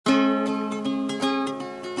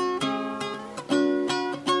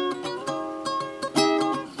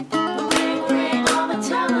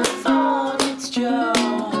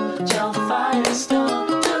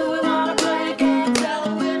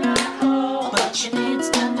what she needs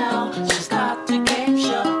to know. She's got the game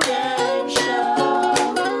show, game show,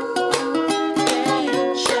 game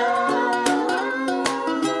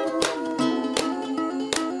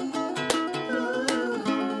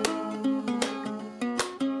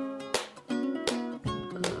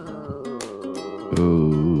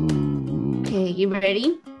Oh. Okay, you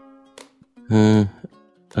ready?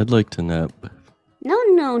 I'd like to nap.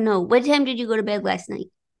 No. What time did you go to bed last night?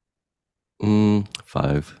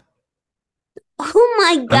 5. Oh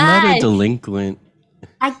my I'm not a God. delinquent.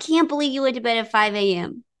 I can't believe you went to bed at 5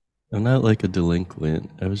 a.m. I'm not like a delinquent.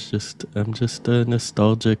 I'm just a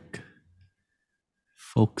nostalgic,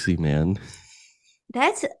 folksy man.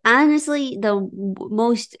 That's honestly the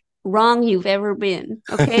most wrong you've ever been,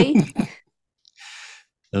 okay?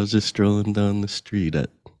 I was just strolling down the street at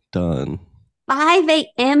dawn. 5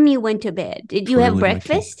 a.m. you went to bed. Did you have Twirling my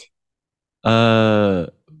breakfast?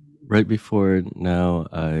 Right before now,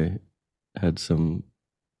 I had some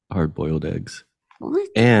hard-boiled eggs. What?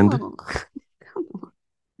 And Oh, come on.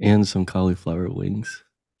 and some cauliflower wings.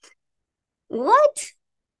 What?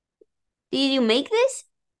 Did you make this?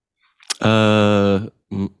 My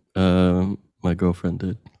girlfriend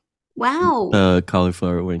did Wow.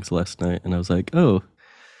 cauliflower wings last night, and I was like, "Oh,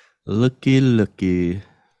 looky."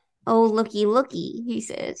 Oh, looky, he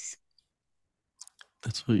says.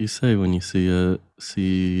 That's what you say when you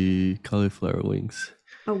see cauliflower wings.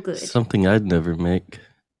 Oh, good. Something I'd never make.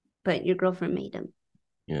 But your girlfriend made them.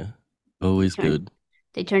 Yeah, always good.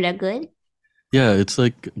 They turned out good? Yeah, it's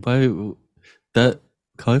like that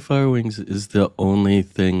cauliflower wings is the only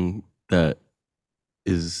thing that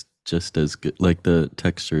is just as good. Like the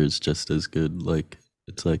texture is just as good. Like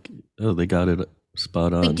it's like, oh, they got it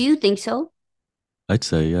spot on. Wait, do you think so? I'd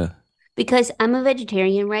say, yeah. Because I'm a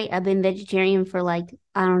vegetarian, right? I've been vegetarian for like,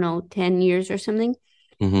 I don't know, 10 years or something.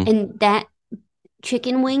 Mhm. And that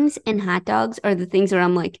chicken wings and hot dogs are the things where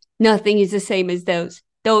I'm like, nothing is the same as those.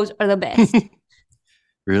 Those are the best.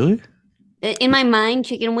 Really? In my mind,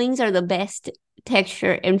 chicken wings are the best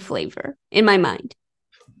texture and flavor in my mind.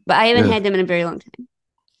 But I haven't Yeah. had them in a very long time.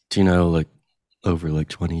 Do you know, like, over like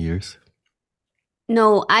 20 years?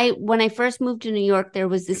 No, when I first moved to New York, there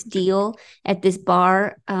was this deal at this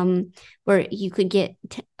bar where you could get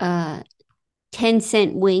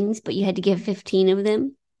 10-cent wings, but you had to get 15 of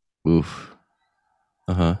them. Oof.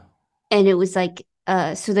 Uh-huh. And it was like,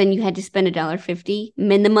 so then you had to spend $1.50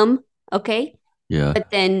 minimum, okay? Yeah. But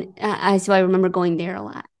then, so I remember going there a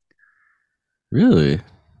lot Really?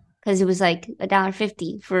 because it was like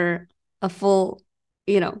 $1.50 for a full,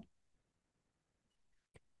 Yeah.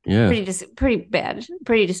 pretty bad.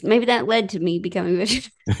 Maybe that led to me becoming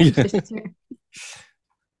vegetarian.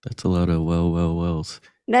 That's a lot of wells.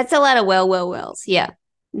 That's a lot of wells. Yeah.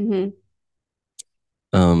 Mm-hmm.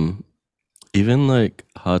 Even like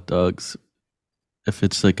hot dogs, if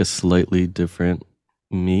it's like a slightly different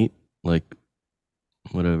meat, like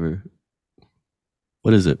whatever.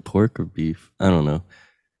 What is it? Pork or beef? I don't know.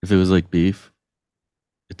 If it was like beef,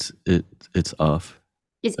 it's off.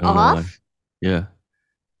 It's I don't know why. off? Yeah.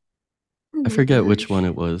 Oh I my forget which gosh. one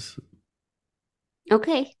it was.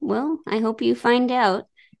 Okay, well, I hope you find out.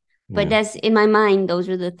 But Yeah. that's in my mind, those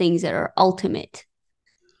are the things that are ultimate.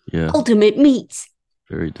 Yeah. Ultimate meats.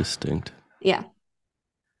 Very distinct. Yeah.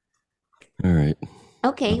 All right.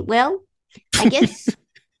 Okay, well, I guess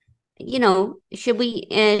should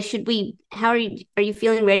we how are you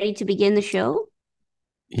feeling ready to begin the show?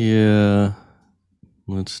 Yeah.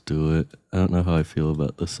 Let's do it. I don't know how I feel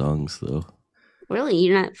about the songs though. Really,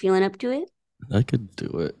 you're not feeling up to it? I could do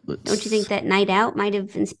it. Don't you think that night out might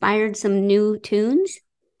have inspired some new tunes?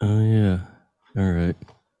 Oh yeah. All right.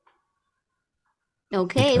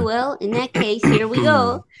 Okay, well, in that case, here we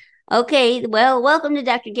go. Okay, well, welcome to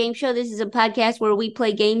Dr. Game Show. This is a podcast where we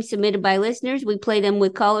play games submitted by listeners. We play them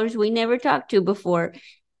with callers we never talked to before.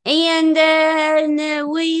 And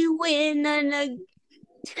we win.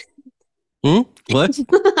 What?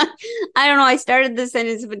 I don't know. I started the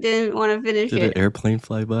sentence but didn't want to finish Did it. an airplane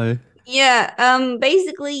fly by? Yeah.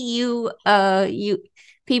 Basically, you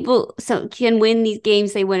people can win these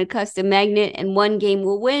games. They win a custom magnet, and one game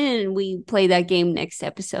will win, and we play that game next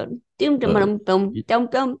episode. Dum dum dum dum dum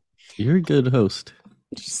dum. You're a good host.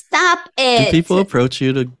 Stop it. Do people approach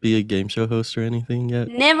you to be a game show host or anything yet?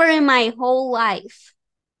 Never in my whole life.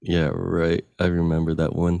 Yeah, right. I remember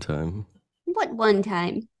that one time. What one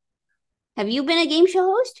time? Have you been a game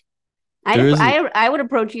show host? I would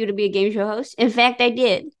approach you to be a game show host. In fact, I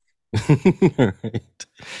did. Right.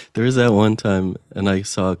 There was that one time, and I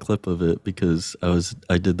saw a clip of it because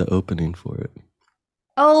I did the opening for it.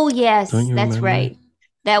 Oh yes, Don't you that's remember? right.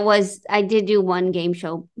 I did do one game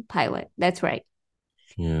show pilot. That's right.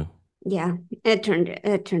 Yeah. Yeah, it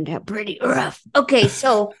turned out pretty rough. Okay,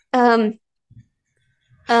 so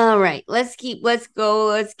all right, let's go,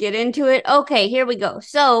 let's get into it. Okay, here we go.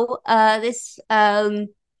 So this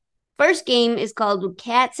first game is called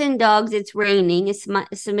Cats and Dogs It's Raining. It's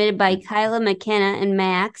submitted by Kyla McKenna and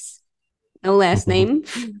Max, no last Mhm. name,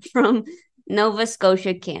 from Nova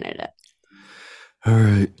Scotia, Canada. All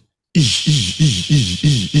right.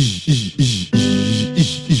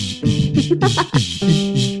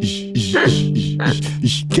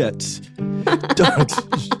 Cats. Dogs.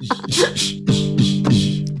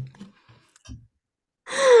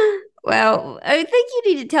 Well, I think you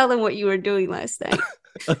need to tell them what you were doing last night.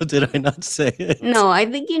 Oh, did I not say it? No, I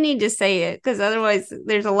think you need to say it because otherwise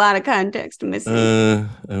there's a lot of context missing. I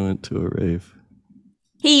went to a rave.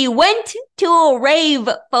 He went to a rave,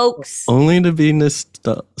 folks. Only to be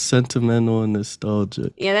sentimental and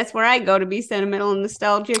nostalgic. Yeah, that's where I go to be sentimental and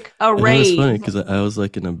nostalgic. A And it was funny rave. because I was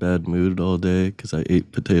like in a bad mood all day because I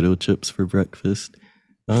ate potato chips for breakfast.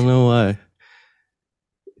 I don't know why.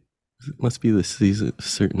 It must be the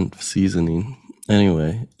certain seasoning.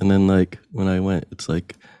 Anyway, and then like when I went, it's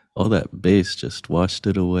like all that bass just washed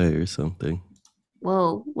it away or something.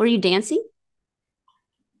 Whoa, were you dancing?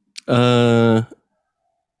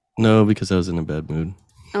 No, because I was in a bad mood.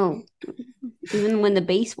 Oh, even when the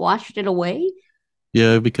bass washed it away?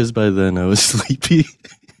 Yeah, because by then I was sleepy.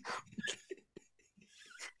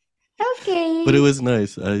 Okay. But it was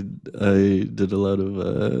nice. I did a lot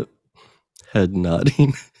of head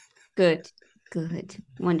nodding. Good,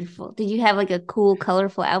 wonderful. Did you have like a cool,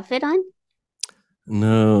 colorful outfit on?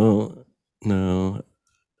 No.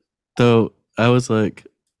 Though I was like,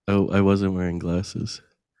 oh, I wasn't wearing glasses.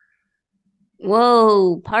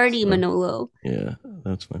 Whoa, party So- Manolo. Yeah,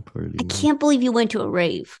 that's my party. I can't believe you went to a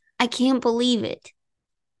rave. I can't believe it.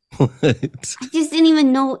 What? I just didn't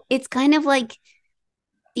even know. It's kind of like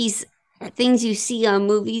these things you see on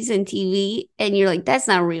movies and TV, and you're like, that's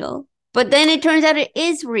not real. But then it turns out it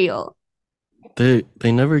is real. They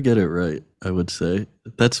never get it right, I would say.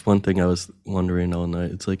 That's one thing I was wondering all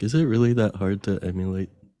night. It's like, is it really that hard to emulate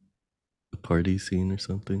a party scene or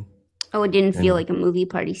something? Oh, it didn't feel And like a movie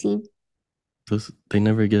party scene. they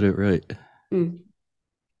never get it right. Mm,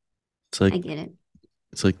 It's I like get it.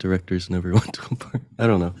 it's like directors never went to a party. I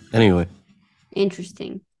don't know. Anyway,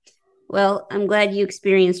 Interesting. Well, I'm glad you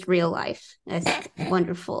experienced real life. That's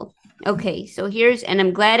wonderful. Okay, so and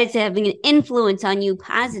I'm glad it's having an influence on you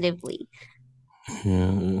positively.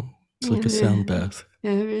 yeah, it's like a sound bath.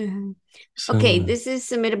 Okay, this is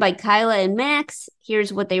submitted by Kyla and Max.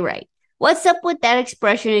 Here's what they write. What's up with that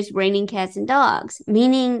expression, it's raining cats and dogs?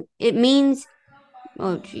 Meaning, it means,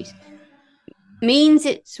 oh, geez. Means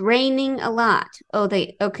it's raining a lot.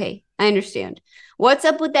 Okay, I understand. What's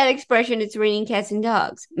up with that expression, it's raining cats and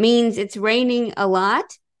dogs? Means it's raining a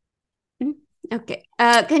lot? Okay.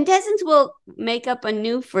 Contestants will make up a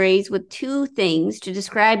new phrase with two things to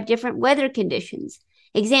describe different weather conditions.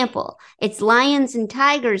 Example, it's lions and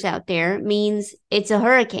tigers out there means it's a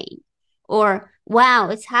hurricane. Or, wow,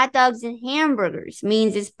 it's hot dogs and hamburgers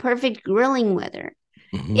means it's perfect grilling weather.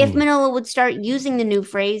 If Manolo would start using the new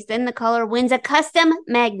phrase, then the caller wins a custom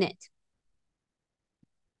magnet.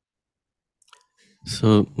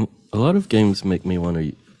 So a lot of games make me want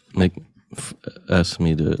to ask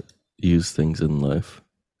me to use things in life.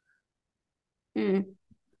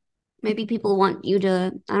 Maybe people want you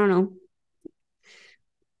to, I don't know,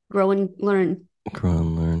 grow and learn. Grow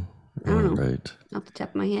and learn. I don't know. Right. Off the top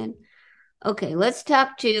of my head. Okay, let's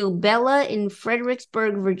talk to Bella in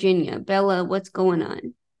Fredericksburg, Virginia. Bella, what's going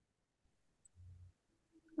on?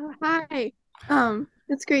 Hi.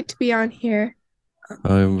 It's great to be on here.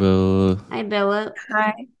 Hi, Bella. Hi, Bella.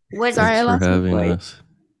 Hi. What? Sorry, I Thanks for lost my having voice. us.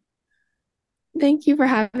 Thank you for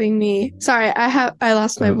having me. Sorry, I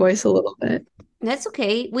lost my voice a little bit. That's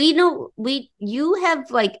okay. We know you have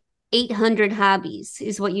like 800 hobbies,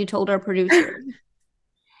 is what you told our producer.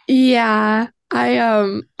 Yeah,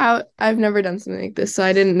 I've never done something like this, so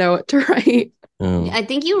I didn't know what to write. I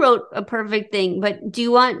think you wrote a perfect thing, but do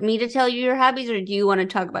you want me to tell you your hobbies or do you want to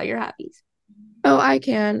talk about your hobbies? Oh, I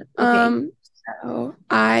can. Okay. So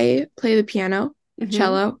I play the piano, Mhm.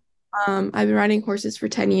 cello. I've been riding horses for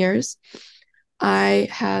 10 years. I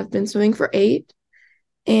have been swimming for 8,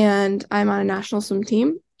 and I'm on a national swim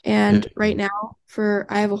team. And Yeah. right now,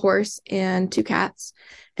 I have a horse and 2 cats.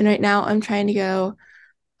 And right now I'm trying to go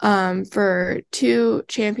for 2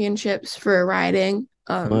 championships for riding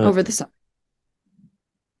What? over the summer.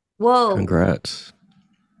 Whoa. Congrats.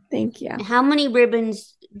 Thank you. How many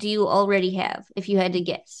ribbons do you already have, if you had to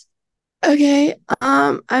guess? Okay.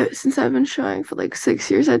 Since I've been showing for like 6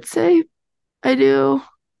 years, I'd say I do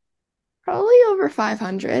Probably over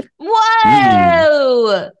 500.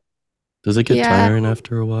 Whoa! Does it get Yeah. tiring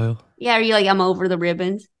after a while? Yeah, are you like, I'm over the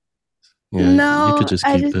ribbons? Yeah, you No, could just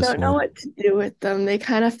I keep just this don't know one. what to do with them. They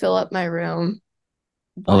kind of fill up my room.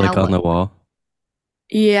 Oh, like Wow. on the wall.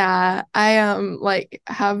 Yeah, I like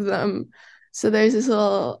have them. So there's this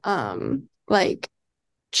little like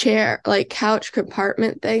chair, like couch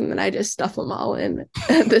compartment thing that I just stuff them all in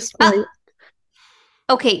at this point.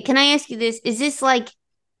 Okay, can I ask you this? Is this like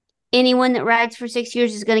anyone that rides for 6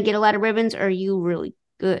 years is going to get a lot of ribbons, or are you really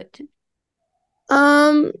good?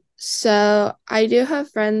 So I do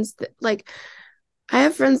have friends that like I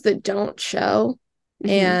have friends that don't show Mhm.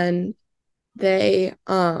 and they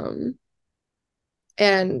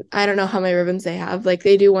and I don't know how many ribbons they have. Like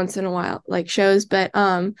they do once in a while like shows, but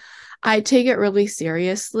I take it really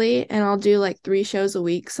seriously and I'll do like 3 shows a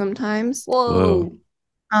week sometimes. Whoa.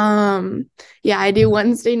 Yeah, I do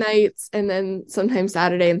Wednesday nights and then sometimes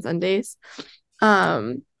Saturday and Sundays.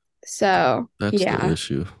 So That's the yeah.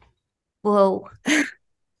 issue. Whoa.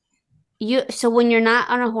 So when you're not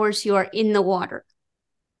on a horse, you are in the water,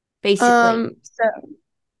 basically.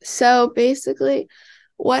 So basically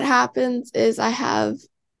what happens is I have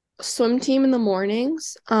a swim team in the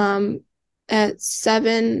mornings, at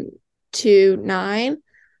 7 to 9.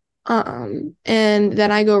 And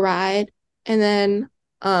then I go ride and then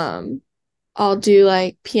I'll do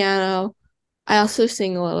like piano. I also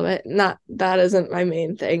sing a little bit. Not that isn't my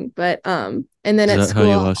main thing, but and then Is at that how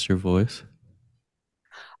you school, lost your voice?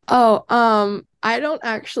 I don't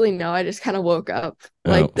actually know. I just kind of woke up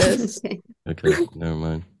Oh. like this. Okay, never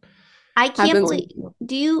mind. I can't Happens believe.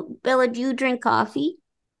 Bella, do you drink coffee?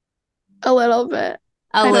 a little bit.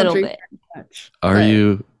 A I don't little drink bit. very much. Are but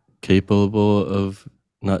you capable of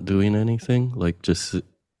not doing anything? Like just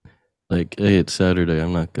like, hey, it's Saturday.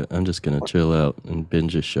 I'm just gonna chill out and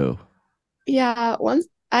binge a show. Yeah, once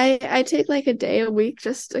I take like a day a week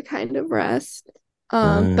just to kind of rest.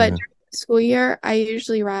 But during the school year, I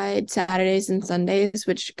usually ride Saturdays and Sundays,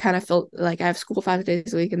 which kind of feel like I have school 5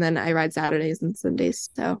 days a week, and then I ride Saturdays and Sundays.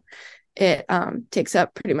 So it takes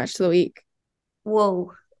up pretty much the week.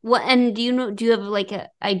 Whoa. What? And do you have like a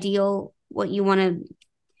ideal what you want to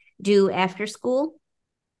do after school?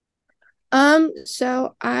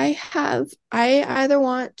 So I either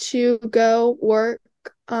want to go work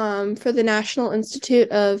for the National Institute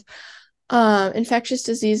of Infectious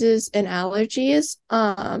Diseases and Allergies.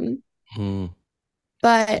 Hmm,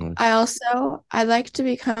 But nice. I'd like to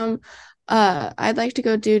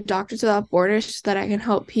go do Doctors Without Borders so that I can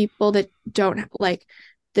help people that don't have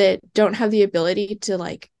the ability to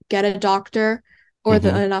like get a doctor or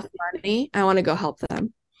Mhm. enough money. I want to go help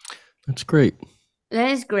them. That's great.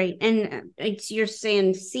 That is great. And you're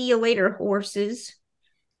saying, see you later, horses.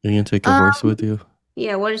 You gonna take a horse with you?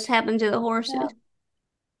 Yeah, what has happened to the horses?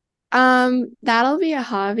 That'll be a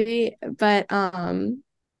hobby, but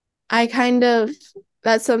I kind of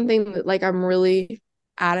that's something that like I'm really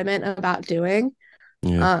adamant about doing.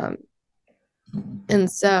 Yeah. Um, and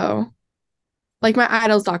so like my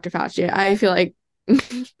idol's Dr. Fauci. I feel like he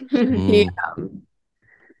Mm,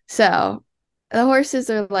 so the horses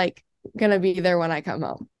are like gonna be there when I come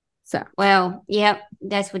home. So Well, yeah,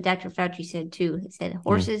 that's what Dr. Fauci said too. He said,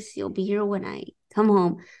 horses, you'll be here when I come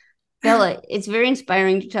home. Bella, it's very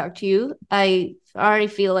inspiring to talk to you. I already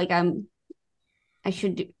feel like I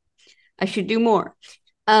should do more.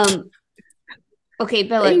 Okay,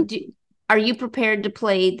 Bella, are you prepared to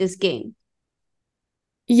play this game?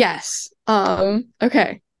 yes. Okay.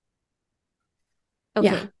 Okay.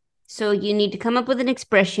 Yeah. So you need to come up with an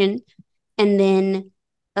expression and then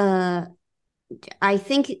I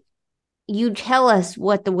think you tell us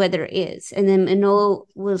what the weather is, and then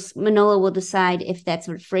Manola will decide if that's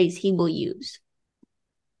a phrase he will use.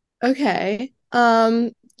 Okay.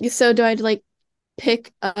 So do I like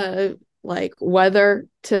pick a like weather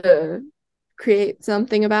to create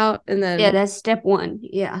something about and then Yeah, that's step one.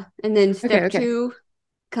 Yeah. And then step okay. two,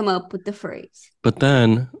 come up with the phrase. But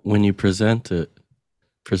then when you present it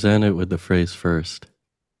with the phrase first,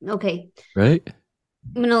 Okay. right?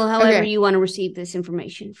 Manola, however Okay. you want to receive this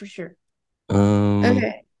information for sure.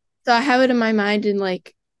 Okay. So I have it in my mind and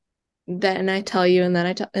like then I tell you and then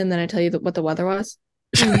I tell you what the weather was.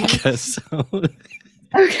 I guess so.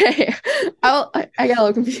 Okay. I got a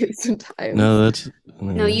little confused sometimes. No, that's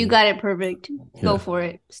No, you got it perfect. Go Yeah. for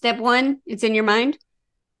it. Step one, it's in your mind.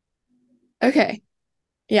 Okay.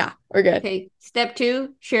 Yeah, we're good. Okay. Step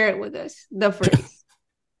two, share it with us. The phrase.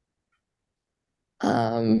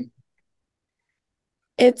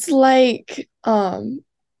 It's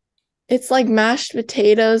like mashed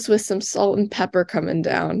potatoes with some salt and pepper coming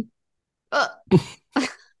down. Uh,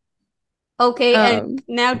 Okay, and Um,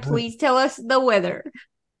 now please tell us the weather.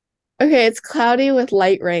 okay, it's cloudy with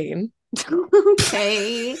light rain.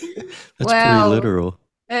 Okay. That's pretty Wow. literal.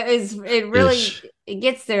 It really Ish. it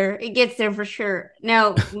gets there. It gets there for sure.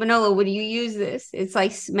 Now, Manolo, would you use this? It's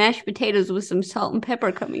like mashed potatoes with some salt and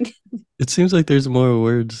pepper coming. It seems like there's more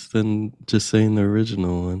words than just saying the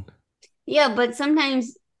original one. Yeah, but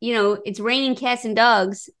sometimes, it's raining cats and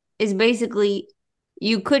dogs is basically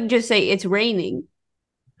you could just say it's raining.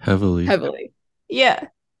 Heavily. Heavily. Yeah.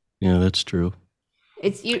 Yeah, that's true.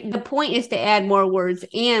 The point is to add more words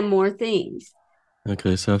and more things.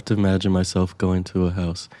 Okay, so I have to imagine myself going to a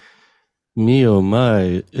house. Me oh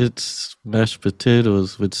my, it's mashed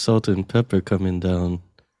potatoes with salt and pepper coming down.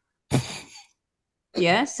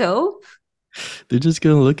 Yeah, so They're just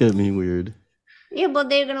gonna look at me weird. yeah, but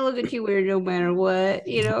they're gonna look at you weird no matter what,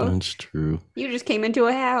 That's true. You just came into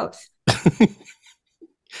a house.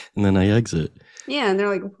 And then I exit. Yeah, and they're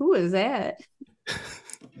like, who is that?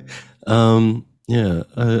 Yeah,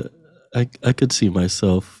 I could see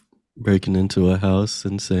myself breaking into a house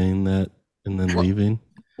and saying that and then leaving.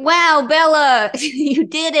 Wow, Bella, you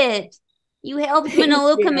did it. You helped Thank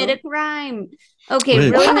Manolo you. commit a crime. Okay,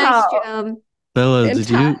 Wait. really nice Wow. job. Bella,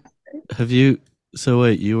 Fantastic. so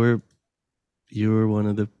wait, you were one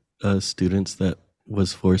of the students that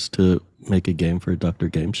was forced to make a game for Dr.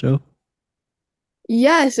 Game Show?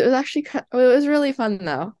 Yes, it was actually it was really fun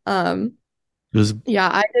though. It was Yeah,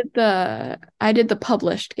 I did the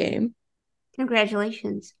published game.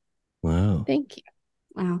 Congratulations. wow. Thank you.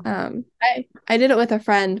 Wow. I did it with a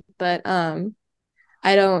friend, but I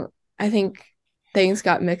think things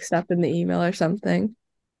got mixed up in the email or something.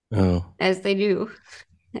 Oh. As they do,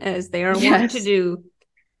 as they are wont to Yes. do.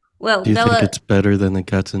 Well, Do you think Bella, it's better than the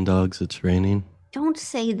Cats and Dogs It's Raining? don't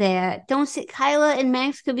say that. Don't say Kyla and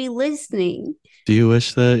Max could be listening. Do you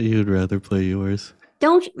wish that you'd rather play yours?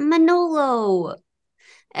 Don't Manolo.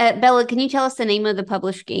 Bella, can you tell us the name of the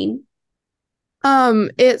published game?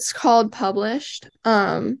 It's called published.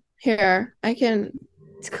 Here, let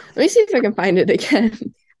me see if I can find it again.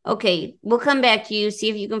 Okay, we'll come back to you, see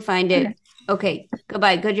if you can find it. Okay,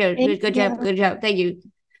 goodbye. Good job. Thank Good job. you. Good job. Thank you.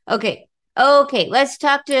 Okay. Okay, let's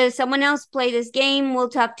talk to someone else play this game. We'll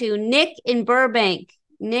talk to Nick in Burbank.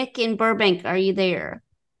 Nick in Burbank, are you there?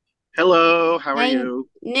 Hello, how are Hey, you?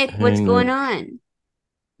 Nick, Hey, what's going Nick. on?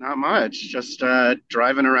 Not much, just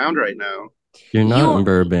driving around right now. You're not in You,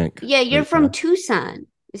 Burbank. yeah, you're right from now. Tucson.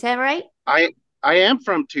 Is that right? I am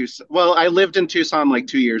from Tucson. Well, I lived in Tucson like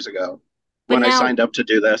 2 years ago But when I now, signed up to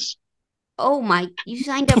do this. oh my, you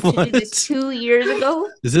signed up to do this What? 2 years ago?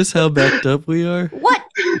 Is this how backed up we are? What,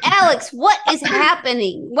 Alex, what is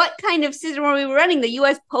happening? What kind of system are we running? The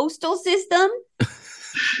U.S. postal system?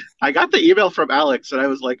 I got the email from Alex and I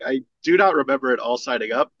was like, I do not remember it all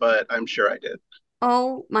signing up, but I'm sure I did.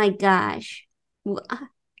 Oh my gosh.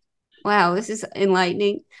 Wow, this is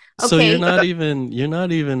enlightening. So you're Okay.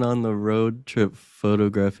 not even on the road trip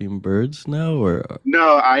photographing birds now, or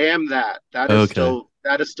No, I am that. okay,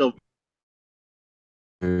 That is still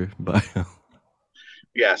your bio.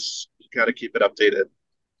 yes. Got to keep it updated.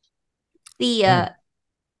 The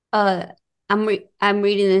I'm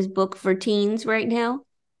reading this book for teens right now,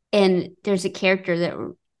 and there's a character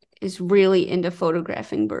that is really into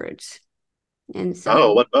photographing birds. And Oh,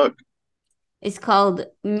 so what book? it's called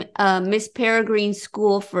Miss Peregrine's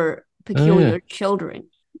School for Oh Peculiar yeah, Children.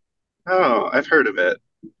 Oh, I've heard of it.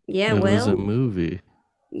 Yeah, it was a well, movie.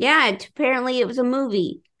 yeah, apparently it was a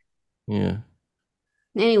movie. Yeah.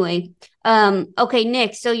 Anyway, okay,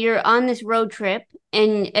 Nick, so you're on this road trip,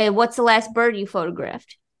 and what's the last bird you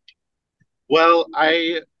photographed? Well,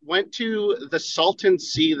 I went to the Salton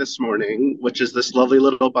Sea this morning, which is this lovely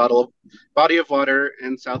little body of water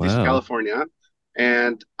in Southeast Wow. California.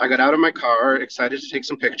 And I got out of my car, excited to take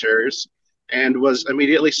some pictures, and was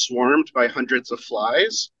immediately swarmed by hundreds of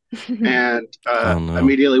flies. And Oh no.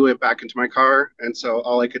 immediately went back into my car. And so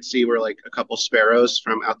all I could see were like a couple sparrows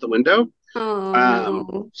from out the window. Oh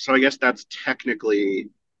no. So I guess that's technically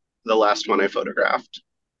the last one I photographed.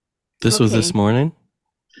 This was this Okay. morning?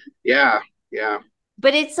 Yeah, yeah,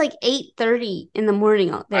 But it's like 8:30 in the morning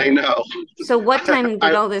out I there. know. So what time did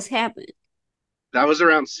I all this happen? That was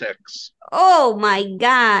around 6. Oh my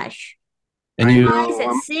gosh. And I Flies know.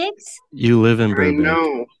 at 6? you live in I Burbank.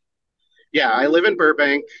 know. Yeah, I live in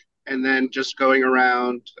Burbank, and then just going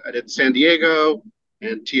around, I did San Diego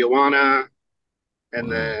and Tijuana, and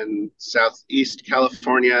Wow. then Southeast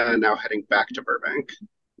California, and now heading back to Burbank.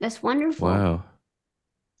 That's wonderful. Wow.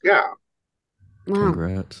 Yeah, Wow.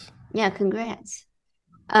 Congrats. Yeah, congrats.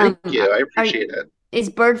 thank you. I Are appreciate it. is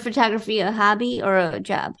bird photography a hobby or a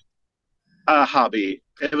job? A hobby.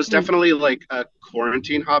 It was Mm. definitely like a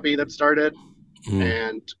quarantine hobby that started Mm.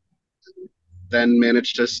 and then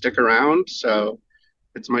managed to stick around. So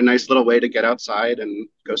it's my nice little way to get outside and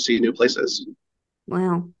go see new places.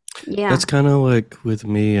 Wow. Yeah. That's kind of like with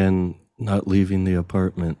me and not leaving the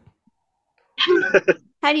apartment.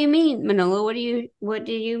 How do you mean, Manolo? What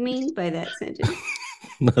do you mean by that sentence?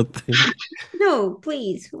 Nothing. No,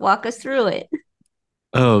 please walk us through it.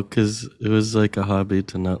 Oh, because it was like a hobby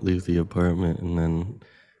to not leave the apartment, and then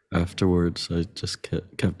afterwards I just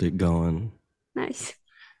kept it going, Nice.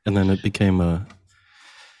 and then it became a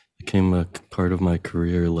part of my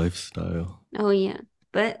career lifestyle. Oh yeah.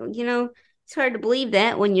 But it's hard to believe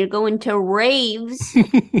that when you're going to raves.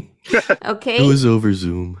 It Okay. was over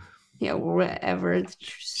Zoom. Yeah, whatever. It's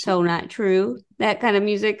so not true. That kind of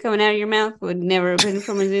music coming out of your mouth would never have been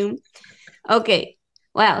from a Zoom. Okay.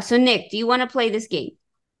 Wow. So Nick, do you want to play this game?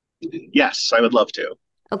 Yes, I would love to.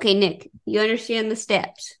 Okay, Nick, you understand the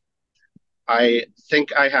steps. I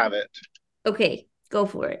think I have it. Okay, go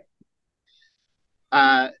for it.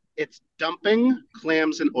 It's dumping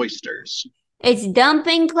clams and oysters. It's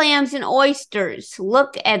dumping clams and oysters.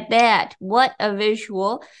 Look at that. What a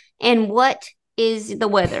visual. And what is the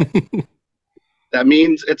weather? That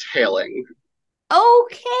means it's hailing.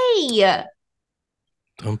 Okay.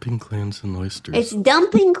 Dumping clams and oysters. It's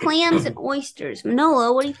dumping clams and oysters.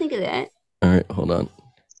 Manolo, what do you think of that? All right, hold on.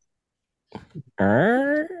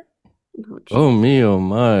 Oh, Oh me, oh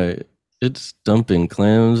my! It's dumping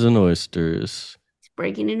clams and oysters. it's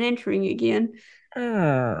breaking and entering again.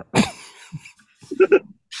 I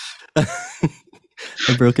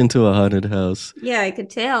broke into a haunted house. Yeah, I could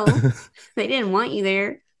tell. They didn't want you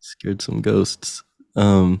there. Scared some ghosts.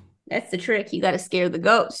 That's the trick. You got to scare the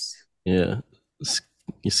ghosts. Yeah,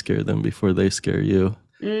 you scare them before they scare you.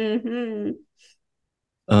 Mm-hmm.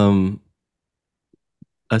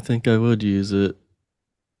 I think I would use it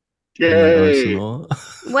in my Yay! arsenal.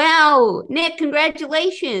 Wow, Nick,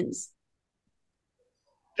 congratulations.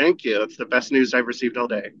 Thank you. It's the best news I've received all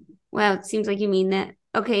day. Wow, it seems like you mean that.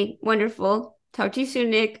 Okay, wonderful. Talk to you soon,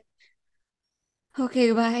 Nick. Okay,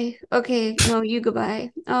 goodbye. Okay, no, you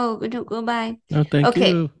goodbye. Oh, don't goodbye. No, thank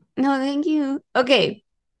Okay. you. No, thank you. Okay.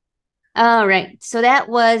 All right. So that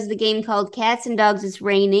was the game called Cats and Dogs It's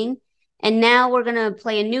Raining. And now we're going to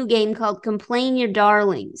play a new game called Complain Your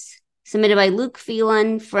Darlings, submitted by Luke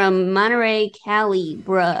Phelan from Monterey, Cali,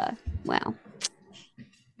 bruh. Wow.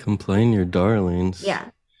 Complain your darlings. Yeah.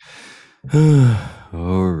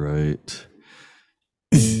 All right.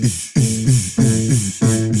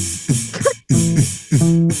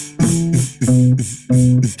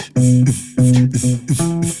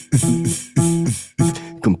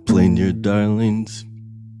 Complain your darlings.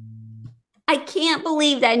 I can't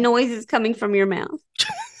believe that noise is coming from your mouth.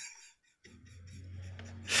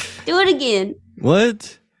 Do it again.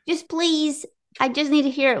 What? Just please. I just need to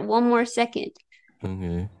hear it one more second.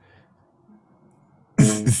 Okay.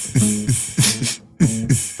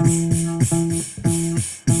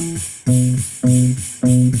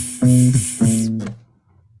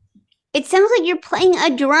 It sounds like you're playing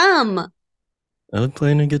a drum. I was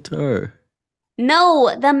playing a guitar.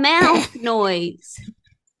 No, the mouth noise.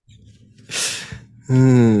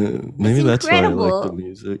 Maybe that's why I like the incredible.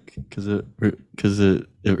 music, because it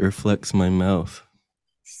reflects my mouth.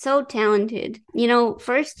 So talented.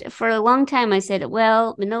 First, for a long time I said,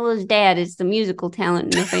 well, Manolo's dad is the musical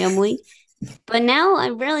talent in the family. But now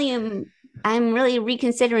I'm really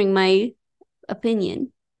reconsidering my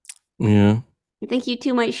opinion. Yeah. I think you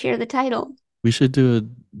two might share the title. We should do a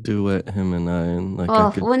duet, him and I, and like Oh,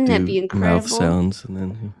 I could wouldn't that do be incredible? mouth sounds, and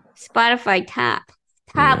then Spotify top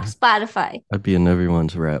Yeah. Spotify. I'd be in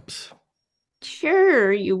everyone's raps.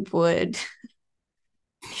 Sure, you would.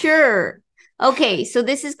 Sure. Okay, so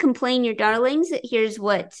this is Complain Your Darlings. Here's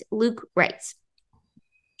what Luke writes.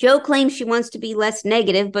 Joe claims she wants to be less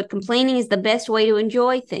negative, but complaining is the best way to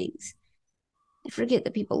enjoy things. I forget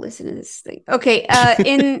that people listen to this thing. Okay,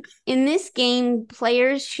 in this game,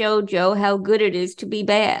 players show Joe how good it is to be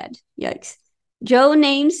bad. Yikes. Joe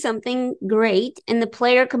names something great, and the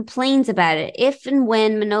player complains about it. If and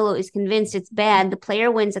when Manolo is convinced it's bad, the player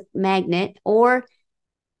wins a magnet, or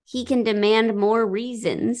he can demand more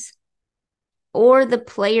reasons, or the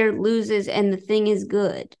player loses and the thing is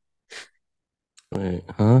good. Wait,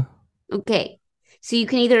 huh? Okay, so you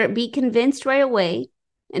can either be convinced right away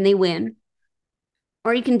and they win,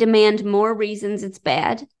 or you can demand more reasons it's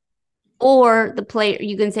bad, or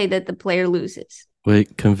you can say that the player loses.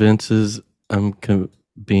 Wait, convinces I'm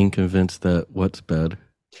being convinced that what's bad?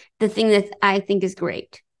 The thing that I think is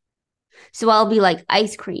great. So I'll be like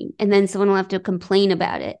ice cream, and then someone will have to complain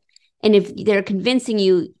about it. And if they're convincing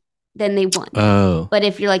you, then they won. Oh, But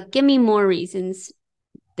if you're like, give me more reasons,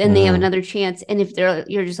 then they have Oh. another chance. And if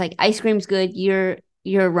you're just like, ice cream's good,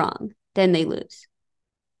 you're wrong, then they lose.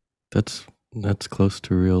 that's close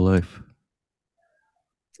to real life.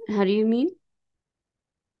 How do you mean?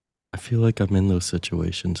 I feel like I'm in those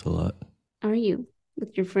situations a lot. Are you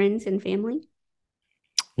with your friends and family?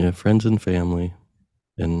 Yeah, friends and family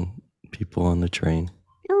and people on the train.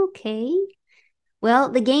 Okay. Well,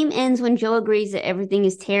 the game ends when Joe agrees that everything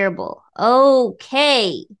is terrible.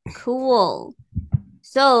 Okay, cool.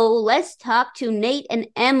 So let's talk to Nate and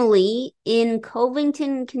Emily in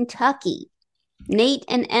Covington, Kentucky. Nate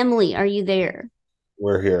and Emily, are you there?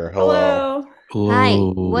 We're here. Hello. Hello. Hi,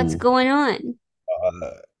 Whoa. what's going on?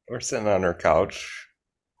 We're sitting on our couch.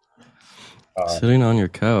 Sitting on your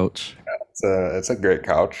couch. It's a great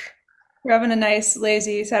couch. We're having a nice,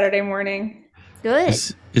 lazy Saturday morning. Good.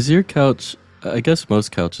 Is your couch? I guess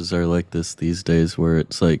most couches are like this these days, where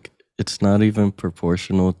it's like it's not even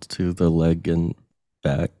proportional to the leg and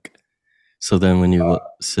back. So then when you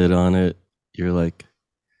sit on it, you're like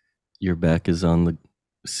your back is on the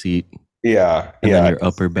seat, Yeah, and yeah. then your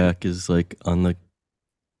upper back is like on the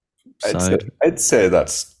side. I'd say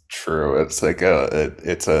that's true. It's like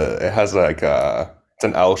it has like it's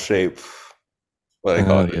an L shape. What do they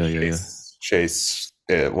call it? Yeah. Chase,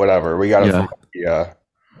 whatever. We got it Yeah. from IKEA.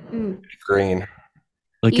 Mm. Green.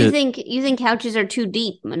 Like You it, think couches are too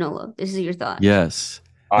deep, Manolo? This is your thought. yes,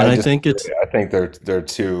 and I think it's I think they're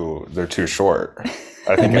too short.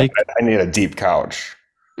 I think I need a deep couch.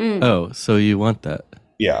 Mm. oh, so you want that?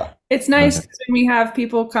 Yeah. It's nice Okay. when we have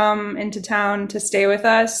people come into town to stay with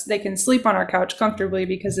us. They can sleep on our couch comfortably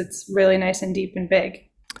because it's really nice and deep and big.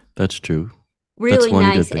 That's true. Really one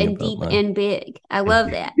good nice thing and about deep mine. and big. I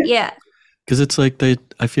love that. Yeah. Because it's like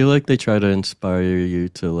I feel like they try to inspire you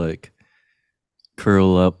to like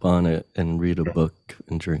curl up on it and read a book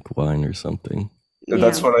and drink wine or something.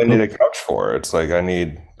 That's Yeah. what I need a couch for. It's like I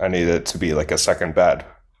need it to be like a second bed.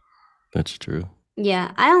 That's true.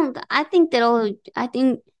 Yeah. I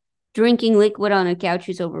think drinking liquid on a couch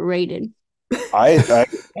is overrated. I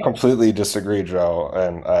completely disagree, Joe,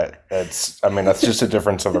 and I mean that's just a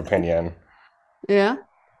difference of opinion. Yeah.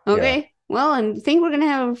 Okay. Well, I think we're gonna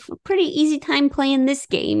have a pretty easy time playing this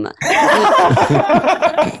game.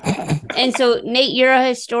 And so, Nate, you're a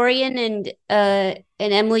historian, and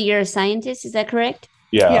Emily, you're a scientist. Is that correct?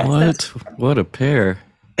 Yeah. Yes. What a pair.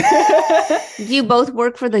 Do you both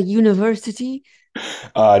work for the university?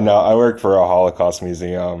 No, I work for a Holocaust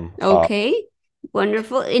museum. Okay.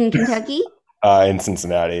 Wonderful. In Kentucky? In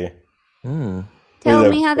Cincinnati. Ah. Tell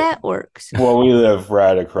live- me how that works. Well, we live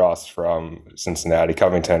right across from Cincinnati.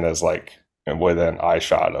 Covington is like within eye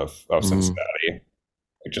shot of Cincinnati,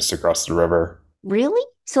 like just across the river. Really?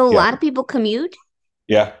 So a Yeah. lot of people commute?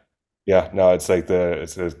 Yeah, yeah. No, it's like they're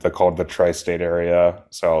called the tri-state area.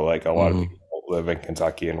 So like a lot of people live in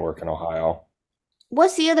Kentucky and work in Ohio,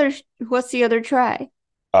 What's the other try?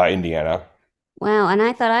 Indiana, Wow, and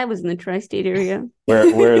I thought I was in the tri-state area.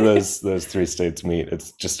 where those three states meet.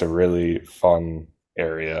 It's just a really fun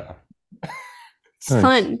area. It's Nice.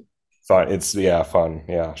 fun. Fun. It's fun.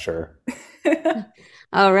 Yeah, sure.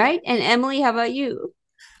 All right. And Emily, how about you?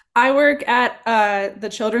 I work at the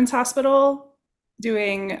Children's Hospital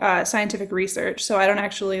doing scientific research, so I don't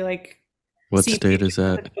actually like What see state is patients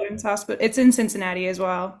at that? the Children's Hospital. It's in Cincinnati as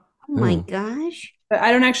well. Oh my Oh. gosh. But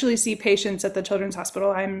I don't actually see patients at the Children's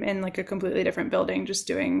Hospital. I'm in like a completely different building just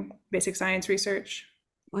doing basic science research.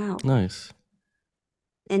 Wow. Nice.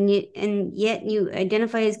 And yet you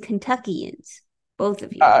identify as Kentuckians, both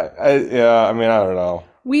of you. I mean, I don't know.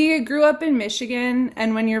 We grew up in Michigan,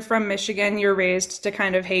 and when you're from Michigan, you're raised to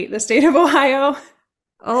kind of hate the state of Ohio.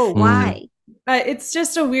 Oh, why? It's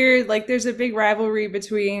just a weird, like, there's a big rivalry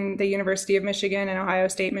between the University of Michigan and Ohio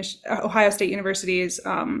State University's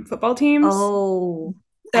football teams. Oh,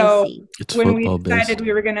 So I see. It's when we football decided based.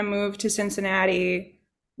 we were going to move to Cincinnati,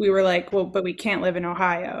 we were like, well, but we can't live in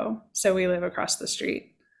Ohio, so we live across the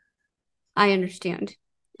street. I understand.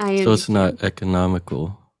 So it's not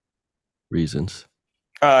economical reasons.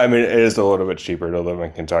 I mean, it is a little bit cheaper to live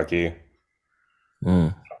in Kentucky.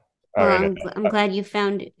 Yeah. I Well, mean, I'm glad you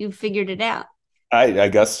figured it out. I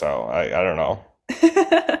guess so. I don't know.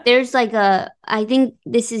 There's like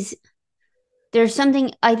there's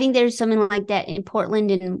something like that in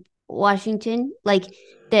Portland and Washington, like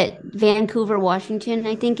that Vancouver, Washington,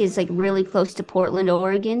 I think is like really close to Portland,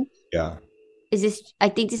 Oregon. Yeah, I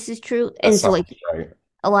think this is true. that And so sounds like right.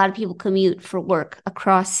 a lot of people commute for work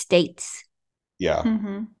across states. Yeah,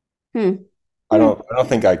 Mhm. I don't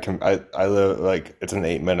think I can. I live like it's an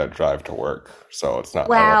 8-minute drive to work, so it's not. I don't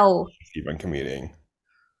Wow. even commuting.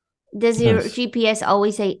 Does your Yes. GPS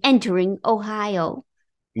always say entering Ohio?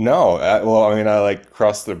 No, well, I mean, I like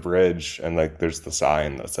cross the bridge and like there's the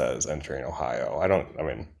sign that says entering Ohio. I don't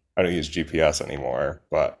use GPS anymore,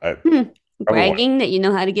 but I probably won't. Bragging that you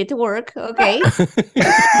know how to get to work. Okay.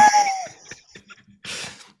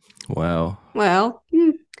 Wow. Well,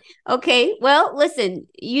 okay. Well, listen,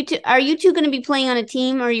 are you two going to be playing on a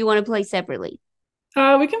team or you want to play separately?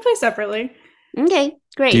 We can play separately. Okay,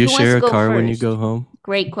 great. Do you Who wants share to a go car when you first? go home?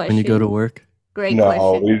 Great When you go to question. work? Great No,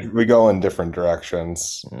 question. we go in different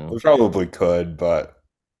directions. Yeah. We probably could, but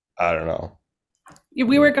I don't know.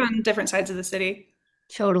 We work on different sides of the city.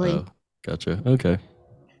 Totally. Oh, gotcha. Okay.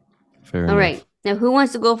 Fair All enough. right. Now, who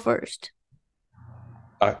wants to go first?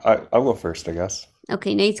 I'll go first, I guess.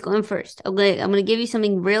 Okay, Nate's going first. I'm gonna give you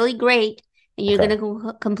something really great, and you're Okay.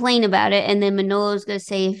 gonna complain about it, and then Manolo's gonna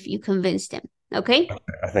say if you convinced him. Okay?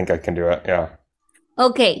 I think I can do it. Yeah.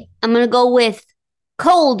 Okay, I'm gonna go with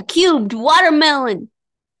cold cubed watermelon.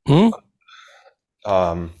 Hmm?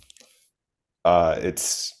 Um,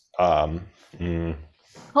 it's mm,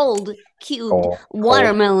 Cold cubed cold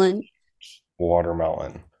watermelon.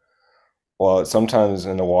 watermelon. Well, sometimes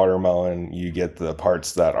in a watermelon you get the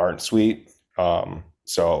parts that aren't sweet.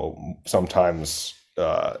 So sometimes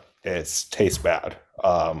it tastes bad.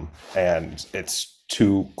 And it's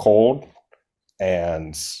too cold.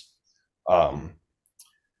 And um,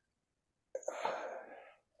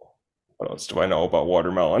 what else do I know about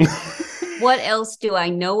watermelon? What else do I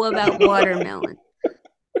know about watermelon?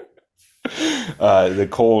 The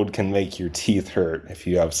cold can make your teeth hurt if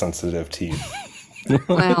you have sensitive teeth.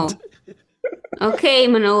 Well, okay,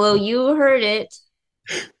 Manolo, you heard it.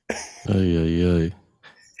 Ay, ay, ay.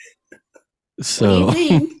 What do So, you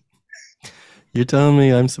think? you're telling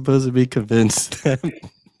me I'm supposed to be convinced that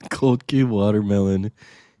cold cube watermelon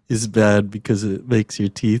is bad because it makes your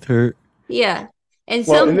teeth hurt? Yeah. And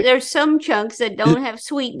Well, and there's some chunks that don't have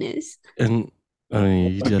sweetness. And I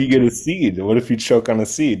mean, you what if have you get a seed? What if you choke on a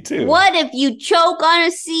seed too? What if you choke on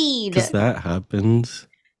a seed? because that happens.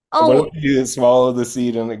 What Oh, if you swallow the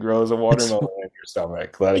seed and it grows a watermelon in your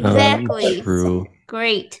stomach? Let it grow. exactly. True.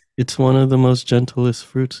 Great. It's one of the most gentlest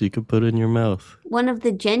fruits you could put in your mouth. One of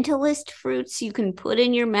the gentlest fruits you can put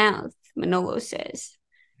in your mouth, Manolo says.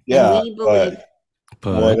 Yeah, And we believe.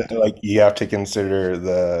 But like you have to consider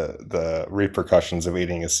the repercussions of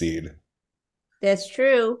eating a seed. That's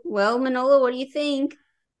true. Well, Manolo, what do you think?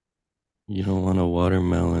 you don't want a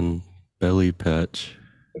watermelon belly patch.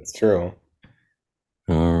 It's true.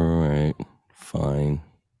 All right, fine.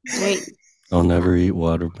 Great. I'll never eat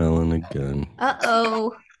watermelon again.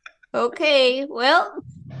 Uh-oh. Okay. Well,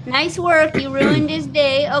 nice work. You ruined his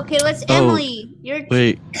day. Okay, let's Emily.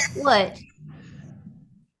 Wait, What?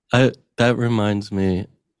 that reminds me.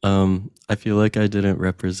 I feel like I didn't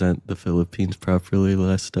represent the Philippines properly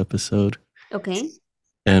last episode. Okay.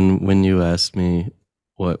 And when you asked me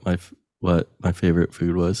what my favorite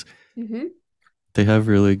food was, Mm-hmm. they have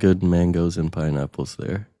really good mangoes and pineapples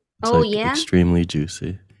there. It's Oh, like yeah? extremely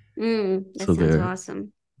juicy. That So sounds there.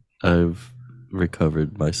 awesome. I've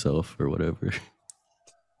recovered myself or whatever.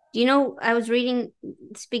 Do you know,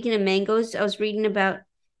 speaking of mangoes, I was reading about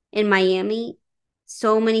in Miami,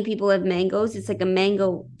 so many people have mangoes. It's like a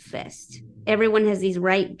mango fest. Everyone has these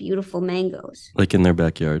ripe, beautiful mangoes. Like in their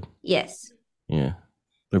backyard. Yes, Yeah.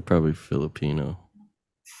 They're probably Filipino.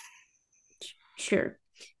 sure.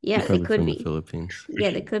 Yeah, They're they probably could from the be. Philippines. Yeah,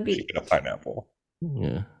 they could We should be. get a pineapple.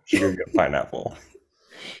 Yeah. Should get pineapple.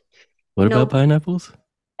 What No. about pineapples?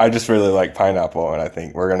 I just really like pineapple, and I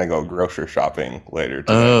think we're gonna go grocery shopping later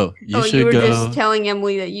today. Oh, you You were should just go. telling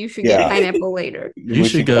Emily that you should Yeah. get pineapple later. You We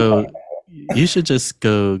should get go. pineapple. You should just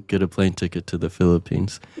go get a plane ticket to the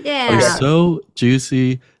Philippines. Yeah. They're so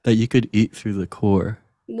juicy that you could eat through the core.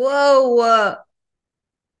 Whoa.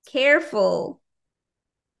 Careful.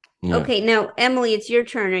 Yeah. Okay, now Emily, it's your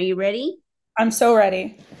turn. Are you ready? I'm so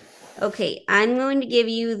ready. Okay, I'm going to give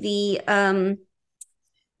you the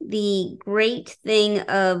great thing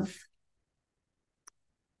of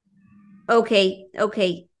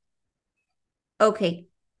okay.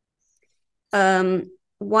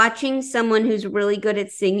 Watching someone who's really good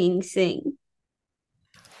at singing sing.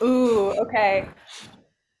 Ooh, okay.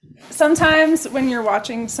 Sometimes when you're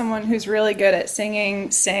watching someone who's really good at singing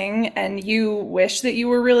sing and you wish that you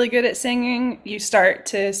were really good at singing, you start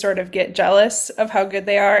to sort of get jealous of how good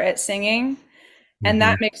they are at singing. And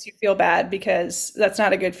that makes you feel bad because that's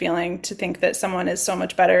not a good feeling to think that someone is so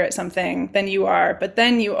much better at something than you are. But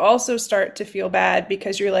then you also start to feel bad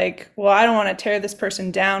because you're like, well, I don't want to tear this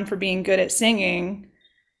person down for being good at singing.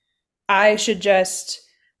 I should just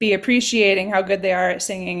be appreciating how good they are at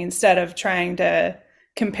singing instead of trying to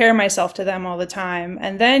compare myself to them all the time.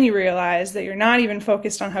 And then you realize that you're not even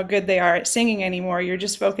focused on how good they are at singing anymore. You're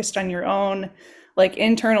just focused on your own like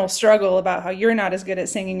internal struggle about how you're not as good at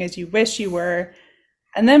singing as you wish you were.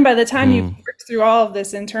 And then by the time you've worked through all of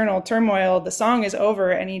this internal turmoil, the song is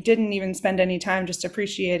over and you didn't even spend any time just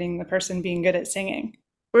appreciating the person being good at singing.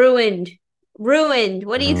 Ruined.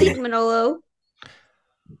 What do you think, Manolo?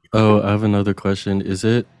 Oh, I have another question. Is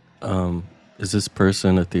this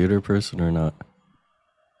person a theater person or not?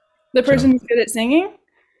 The person who's good at singing?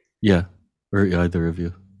 Yeah, or either of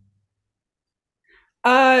you.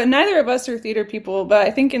 Neither of us are theater people, but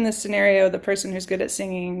I think in this scenario, the person who's good at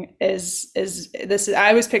singing is this.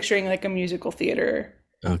 I was picturing like a musical theater.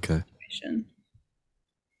 Okay. Situation.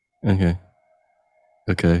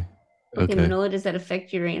 Okay. Manolo, does that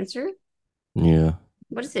affect your answer? Yeah,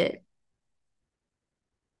 What is it?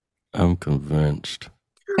 I'm convinced.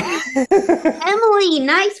 Emily,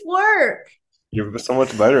 nice work. You're so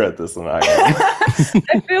much better at this than I am.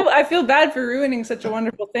 I feel bad for ruining such a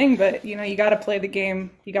wonderful thing, but you know, you got to play the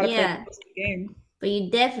game. You got to play the game. But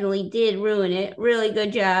you definitely did ruin it. Really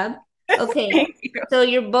good job. Okay. Thank you. So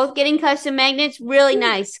you're both getting custom magnets. Really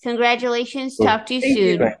nice. Congratulations. Talk to you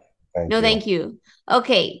soon. Thank you.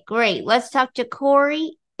 Okay, great. Let's talk to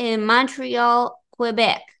Corey in Montreal,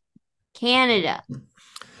 Quebec, Canada.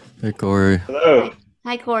 Hey, Corey. Hello.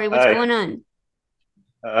 Hi, Corey. What's going on?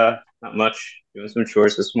 Not much. Doing some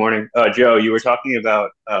chores this morning. Joe, you were talking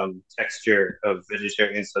about texture of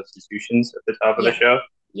vegetarian substitutions at the top of the show.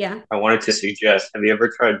 Yeah. I wanted to suggest, have you ever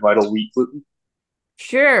tried Vital Wheat gluten?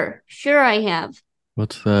 Sure I have.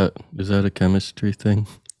 What's that? Is that a chemistry thing?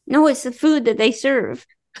 No, it's the food that they serve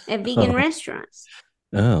at vegan restaurants.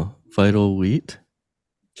 Oh, Vital Wheat?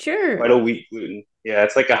 Sure. Vital Wheat gluten. Yeah,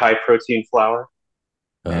 it's like a high protein flour.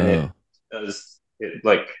 And it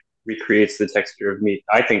like recreates the texture of meat.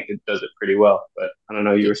 I think it does it pretty well, but I don't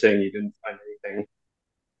know. You were saying you didn't find anything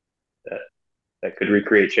that could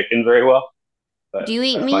recreate chicken very well. But do you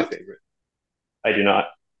eat that's meat? my favorite. I do not.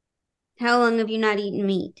 How long have you not eaten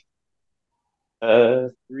meat?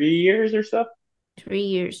 3 years or so. 3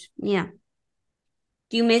 years. Yeah.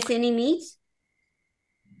 Do you miss any meats?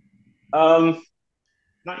 Not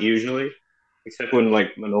usually, except when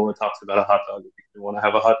like Manola talks about a hot dog. If you want to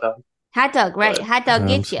have a hot dog. Hot dog, right? But, hot dog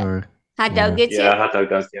gets you. Hot dog gets you. Yeah, hot dog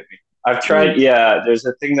does get me. I've tried. Yeah, there's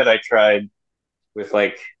a thing that I tried with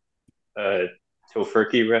like a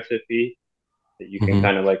tofurkey recipe that you can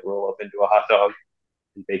kind of like roll up into a hot dog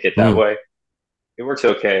and bake it that way. It works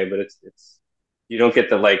okay, but it's you don't get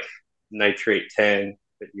the like nitrate tang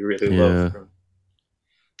that you really love from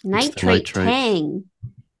nitrate tang.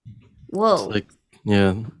 Whoa.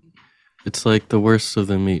 It's like the worst of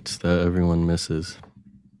the meats that everyone misses.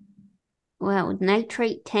 Wow,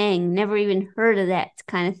 nitrate tang. Never even heard of that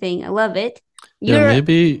kind of thing. I love it. Yeah,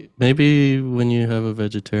 maybe when you have a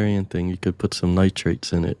vegetarian thing, you could put some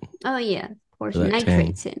nitrates in it. Oh yeah, of course,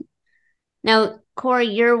 nitrates in. Now, Corey,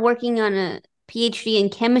 you're working on a PhD in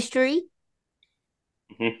chemistry.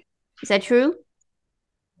 Mm-hmm. Is that true?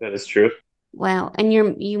 That is true. Wow, and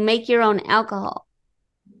you make your own alcohol.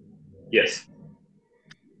 Yes.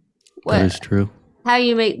 That is true.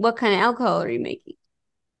 What kind of alcohol are you making?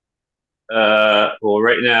 Well,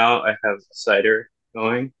 right now I have a cider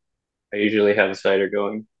going. I usually have a cider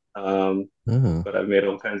going. But I've made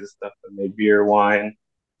all kinds of stuff. I made beer, wine,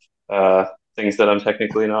 things that I'm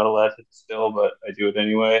technically not allowed to distill, but I do it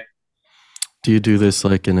anyway. Do you do this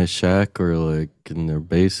like in a shack or like in their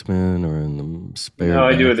basement or in the spare? No,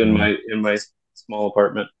 I do it in my small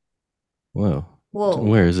apartment. Wow. Whoa.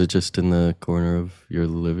 Where is it? Just in the corner of your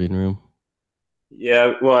living room?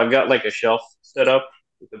 Yeah, well, I've got like a shelf set up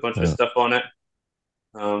with a bunch of stuff on it.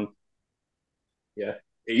 Yeah.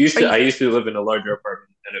 I used to live in a larger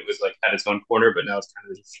apartment and it was like had its own corner, but now it's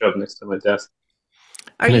kind of just shoved next to my desk.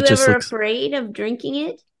 Are you ever afraid of drinking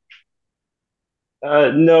it?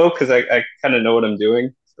 No, because I kind of know what I'm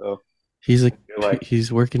doing. So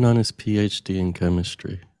he's working on his PhD in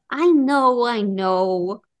chemistry. I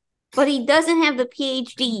know. But he doesn't have the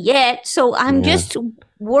PhD yet, so I'm just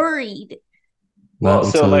worried. Not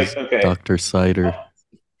until Dr. Cider.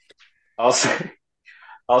 I'll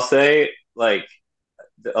say like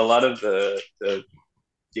a lot of the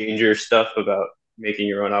danger stuff about making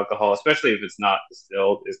your own alcohol, especially if it's not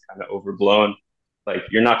distilled, is kind of overblown. Like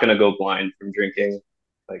you're not going to go blind from drinking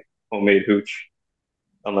like homemade hooch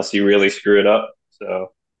unless you really screw it up.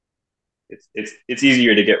 So it's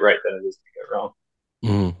easier to get right than it is to get wrong.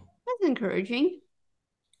 Mm. That's encouraging.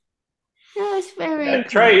 That's very encouraging.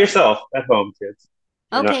 Try it yourself at home, kids.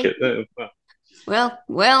 Okay.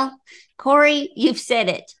 Well, Corey, you've said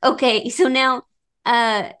it. Okay, so now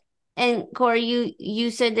And Corey,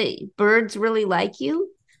 you said that birds really like you.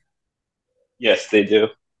 Yes, they do.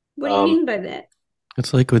 What do you mean by that?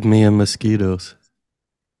 It's like with me and mosquitoes.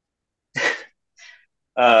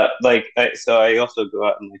 So I also go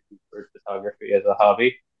out and like do bird photography as a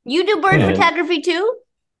hobby. You do bird Oh. photography too?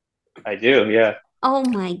 I do, yeah. Oh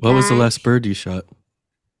my god! What was the last bird you shot?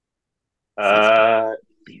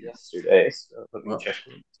 Yesterday. So let me Well- check.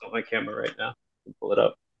 It's on my camera right now. I can pull it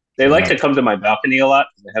up. They like to come to my balcony a lot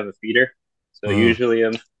because I have a feeder. So Wow. usually,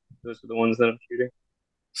 those are the ones that I'm shooting.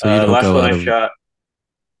 So you don't last go one out I of. shot.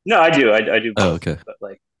 No, I do. I do both. Oh, okay. But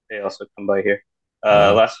like, they also come by here.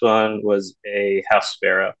 Wow. Last one was a house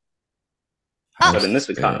sparrow. Oh. But in this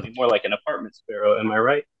Sparrow. economy, more like an apartment sparrow. Am I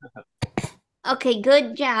right? Okay,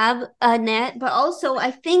 good job, Nat. But also,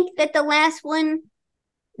 I think that the last one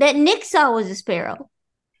that Nick saw was a sparrow.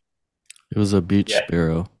 It was a beach Yeah.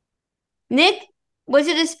 sparrow. Nick, was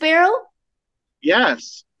it a sparrow?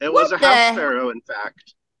 Yes, it was What a house the- sparrow, in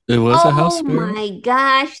fact. It was a house Oh sparrow. my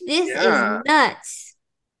gosh, this Yeah. is nuts.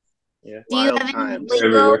 Yeah. Do you Wild have any times. lingo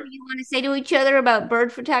Everywhere. you want to say to each other about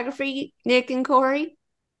bird photography, Nick and Corey?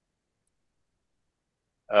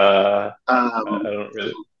 I Um, don't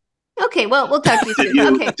really. Okay, well, we'll talk to you did soon.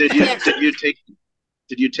 you Okay. did you Yeah.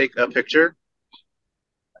 did you take a picture?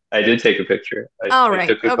 I did take a picture. All I right,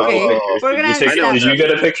 took a couple okay. pictures. We're Did gonna you, take, have to stop did you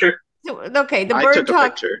get a picture? Okay, the I bird took a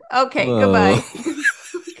talk. picture. Okay, Whoa. goodbye.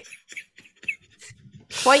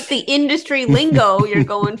 Quite the industry lingo you're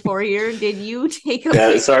going for here. Did you take a Yeah,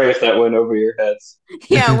 picture? sorry if that went over your heads.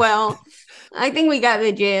 Yeah, well, I think we got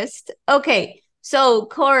the gist. Okay, so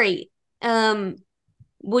Corey,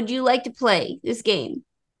 would you like to play this game?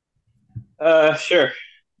 Sure.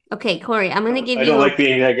 Okay, Corey, I'm gonna give I you don't a like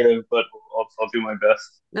being negative, but I'll do my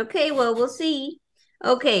best. Okay, well, we'll see.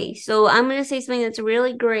 Okay, so I'm gonna say something that's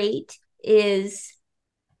really great is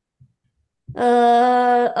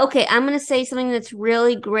okay, I'm gonna say something that's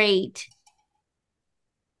really great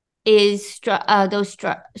is those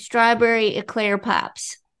strawberry eclair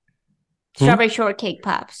pops. Strawberry shortcake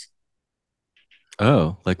pops.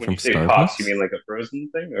 Oh, like When from you say Starbucks? pops, you mean like a frozen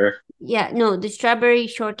thing, or Yeah, no, the strawberry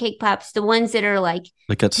shortcake pops, the ones that are like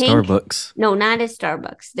Like at pink. Starbucks. No, not at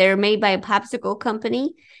Starbucks. They're made by a popsicle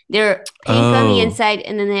company. They're pink on the Oh. inside,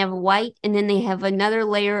 and then they have white, and then they have another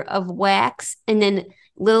layer of wax, and then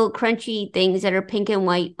little crunchy things that are pink and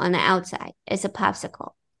white on the outside. It's a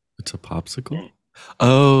popsicle. It's a popsicle?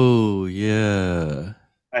 Oh, yeah.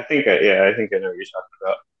 I think I know what you're talking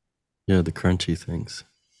about. Yeah, the crunchy things.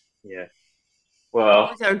 Yeah. Well,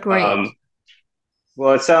 Those are great.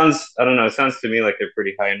 Well, it sounds, I don't know, it sounds to me like they're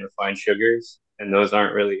pretty high in refined sugars, and those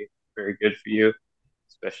aren't really very good for you,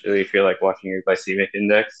 especially if you're like watching your glycemic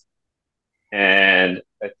index. And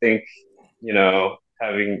I think,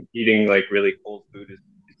 eating like really cold food is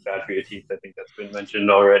bad for your teeth. I think that's been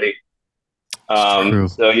mentioned already. True.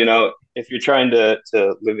 So, if you're trying to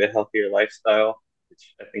live a healthier lifestyle,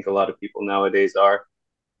 which I think a lot of people nowadays are,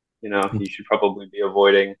 you should probably be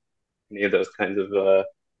avoiding any of those kinds of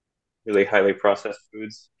really highly processed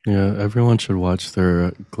foods. Yeah, everyone should watch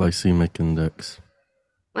their glycemic index.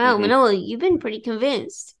 Wow, Mhm. Manolo, you've been pretty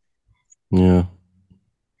convinced. Yeah.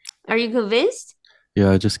 Are you convinced?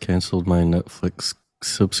 Yeah, I just canceled my Netflix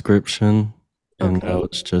subscription, and now Okay.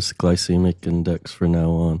 it's just glycemic index from now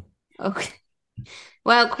on. Okay.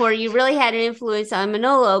 Wow, Corey, you really had an influence on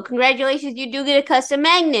Manolo. Congratulations, you do get a custom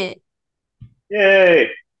magnet. Yay!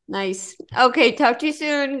 Nice. Okay, talk to you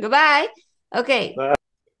soon. Goodbye. Okay. Bye.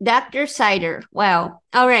 Dr. Cider. Wow.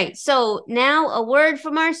 All right. So now a word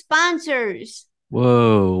from our sponsors.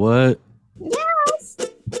 Whoa, what?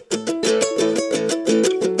 Yes.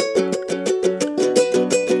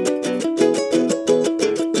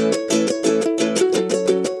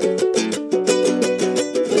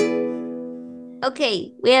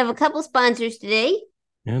 Okay, we have a couple sponsors today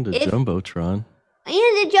And a If- Jumbotron.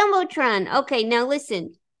 and a Jumbotron. Okay, now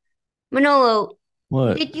listen. Manolo,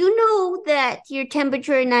 What? did you know that your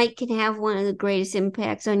temperature at night can have one of the greatest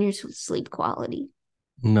impacts on your sleep quality?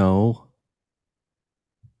 No.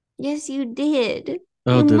 Yes, you did.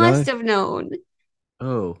 Oh, You did must I? have known.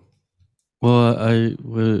 Oh. Well,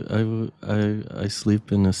 I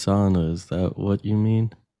sleep in a sauna. Is that what you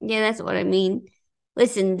mean? Yeah, that's what I mean.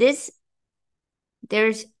 Listen,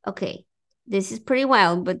 okay, this is pretty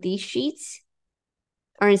wild, but these sheets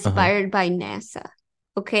are inspired by NASA.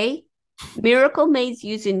 Okay? Miracle Made's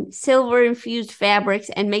using silver infused fabrics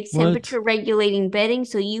and makes What? temperature regulating bedding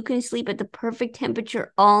so you can sleep at the perfect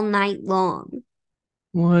temperature all night long.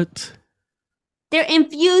 What? They're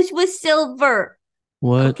infused with silver.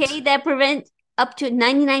 What? Okay, that prevents up to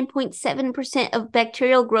 99.7% of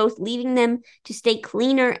bacterial growth, leaving them to stay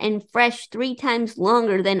cleaner and fresh 3 times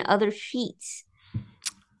longer than other sheets.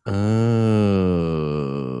 Oh.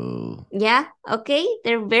 Yeah, okay.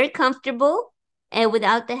 They're very comfortable and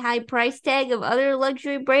without the high price tag of other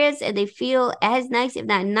luxury brands, and they feel as nice, if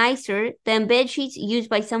not nicer, than bed sheets used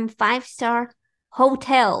by some 5-star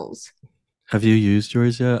hotels. Have you used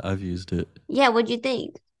yours yet? I've used it. Yeah, what'd you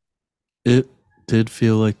think? It did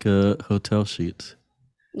feel like a hotel sheets.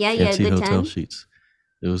 Yeah, you had a Fancy good hotel time? sheets.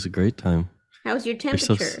 It was a great time. How was your They're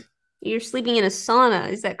so temperature? You're sleeping in a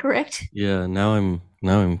sauna, is that correct? Yeah, now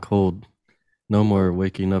I'm cold. No more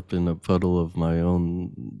waking up in a puddle of my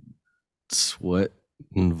own sweat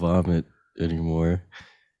and vomit anymore.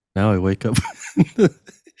 Now I wake up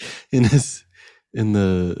in this in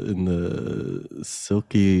the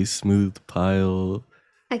silky smooth pile.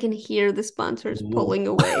 I can hear the sponsors Whoa. pulling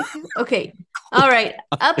away. Okay. All right.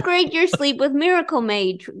 Upgrade your sleep with Miracle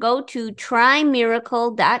Made. Go to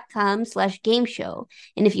trymiracle.com/gameshow.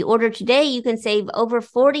 And if you order today, you can save over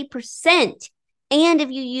 40%. And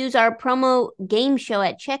if you use our promo game show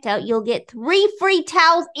at checkout, you'll get 3 free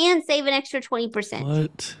towels and save an extra 20%.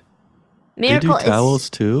 What? Miracle They do towels is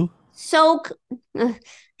too? so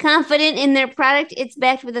confident in their product. It's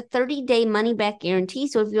backed with a 30-day money-back guarantee.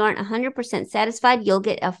 So if you aren't 100% satisfied, you'll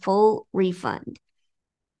get a full refund.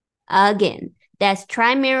 Again, that's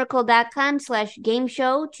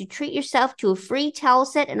trymiracle.com/gameshow to treat yourself to a free towel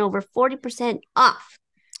set and over 40% off.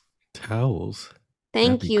 Towels.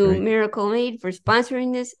 Thank That'd be you, great. Miracle Made, for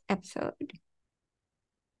sponsoring this episode.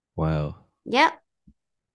 Wow. Yep.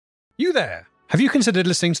 You there! Have you considered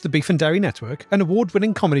listening to the Beef and Dairy Network, an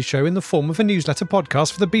award-winning comedy show in the form of a newsletter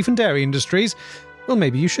podcast for the beef and dairy industries? Well,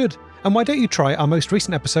 maybe you should. And why don't you try our most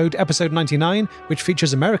recent episode, episode 99, which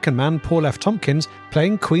features American man Paul F. Tompkins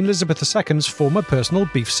playing Queen Elizabeth II's former personal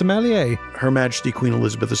beef sommelier. Her Majesty Queen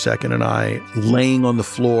Elizabeth II and I laying on the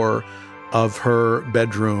floor of her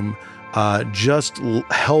bedroom, just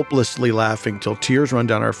helplessly laughing till tears run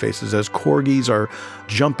down our faces as corgis are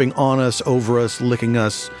jumping on us, over us, licking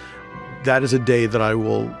us. That is a day that I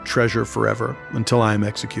will treasure forever until I am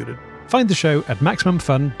executed. Find the show at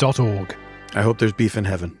MaximumFun.org. I hope there's beef in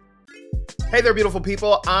heaven. Hey there, beautiful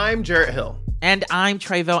people. I'm Jarrett Hill. And I'm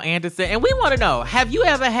Trayvell Anderson. And we want to know, have you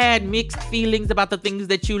ever had mixed feelings about the things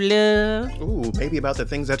that you love? Ooh, maybe about the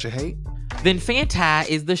things that you hate? Then Fanti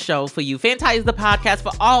is the show for you. Fanti is the podcast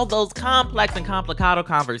for all those complex and complicado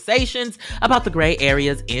conversations about the gray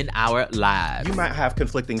areas in our lives. You might have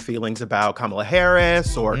conflicting feelings about Kamala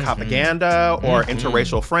Harris or propaganda or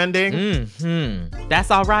interracial friending. That's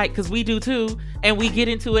all right, because we do too. And we get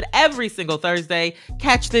into it every single Thursday.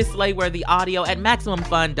 Catch this slay-worthy audio at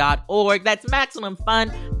MaximumFun.org. That's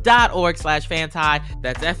MaximumFun.org/Fanti.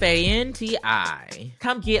 That's FANTI.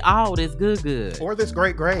 Come get all this good. Or this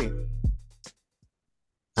great.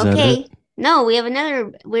 Okay. No, we have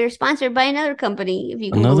another. We're sponsored by another company, if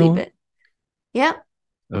you can believe it. Yep.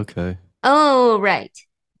 Okay. Oh, right.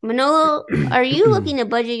 Manolo, are you looking to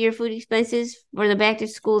budget your food expenses for the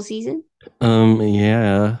back-to-school season?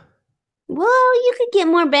 Yeah. Well, you could get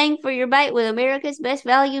more bang for your bite with America's Best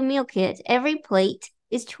Value Meal Kit. Every plate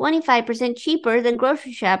is 25% cheaper than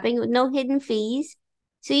grocery shopping with no hidden fees,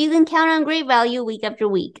 so you can count on great value week after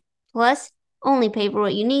week. Plus, only pay for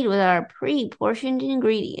what you need with our pre-portioned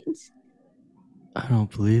ingredients. I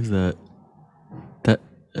don't believe that. That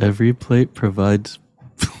every plate provides...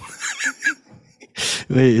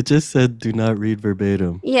 Wait, it just said do not read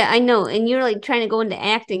verbatim. Yeah, I know. And you're like trying to go into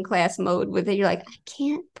acting class mode with it. You're like, I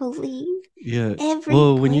can't believe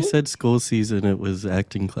Well, when you said school season, it was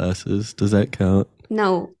acting classes. Does that count?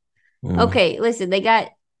 No. Okay, listen, they got...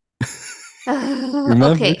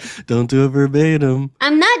 Remember, don't do it verbatim.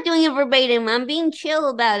 I'm not doing it verbatim. I'm being chill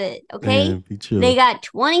about it, okay? Yeah, be chill. They got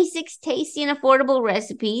 26 tasty and affordable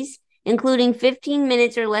recipes, including 15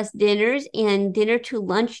 minutes or less dinners and dinner to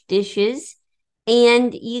lunch dishes.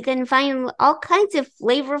 And you can find all kinds of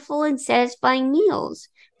flavorful and satisfying meals.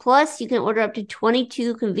 Plus, you can order up to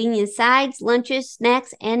 22 convenient sides, lunches,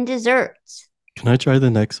 snacks, and desserts. Can I try the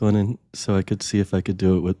next one and so I could see if I could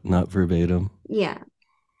do it with not verbatim? Yeah.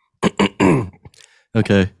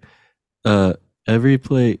 Okay. Every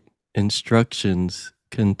plate instructions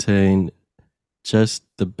contain just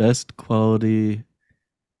the best quality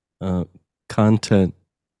content,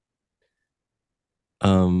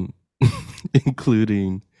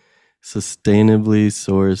 including sustainably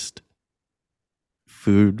sourced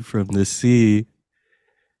food from the sea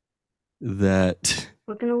that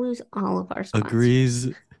we're gonna lose all of our sponsors. Agrees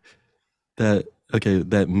that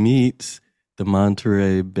meets the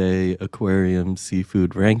Monterey Bay Aquarium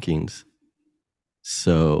seafood rankings.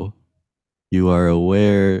 So you are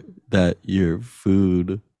aware that your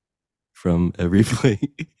food from every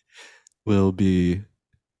plate will be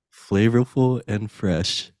flavorful and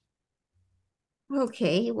fresh.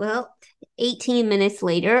 Okay, well, 18 minutes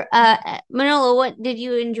later. Manolo, what did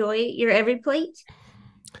you enjoy your every plate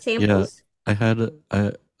samples? I had the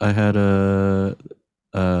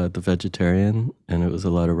vegetarian, and it was a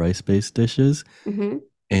lot of rice-based dishes. Mm-hmm.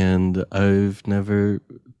 And I've never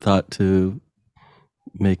thought to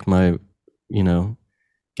make my,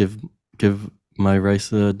 give my rice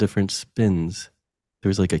different spins.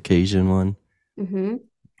 There's like a Cajun one, Mm-hmm.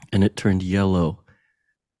 and it turned yellow.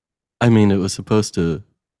 I mean, it was supposed to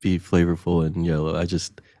be flavorful and yellow. I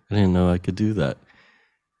didn't know I could do that.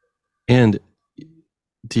 And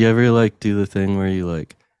do you ever do the thing where you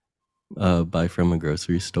buy from a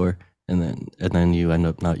grocery store and then you end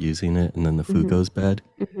up not using it and then the food goes bad?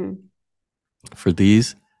 Mm-hmm. For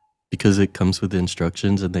these, because it comes with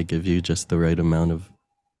instructions and they give you just the right amount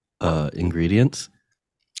of ingredients,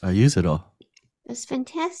 I use it all. That's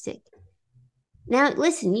fantastic. Now,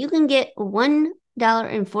 listen, you can get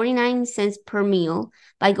 $1.49 per meal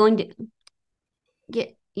by going to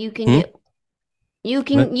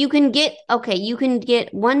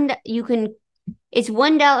it's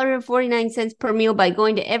 $1.49 per meal by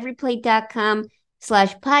going to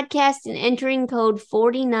everyplate.com/podcast and entering code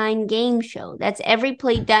 49gameshow. That's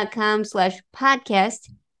everyplate.com/podcast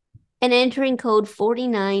and entering code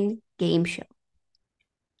 49gameshow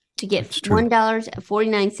to get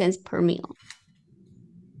 $1.49 per meal.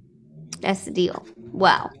 That's the deal.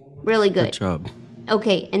 Wow. Really good. Good job.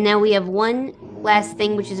 Okay, and now we have one last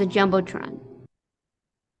thing, which is a Jumbotron.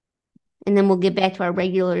 And then we'll get back to our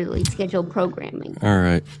regularly scheduled programming. All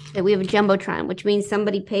right. So we have a Jumbotron, which means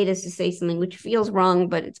somebody paid us to say something, which feels wrong,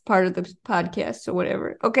 but it's part of the podcast, so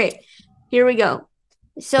whatever. Okay, here we go.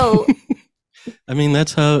 So... I mean,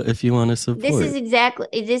 that's how, if you want to support. This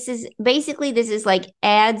is like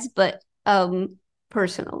ads, but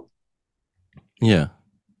personal. Yeah.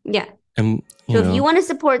 Yeah. And if you want to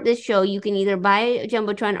support this show, you can either buy a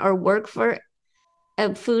Jumbotron or work for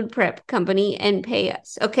a food prep company and pay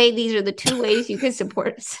us. Okay, these are the two ways you can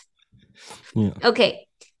support us. Yeah. Okay,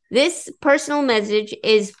 this personal message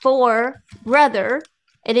is for brother,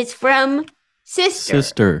 and it's from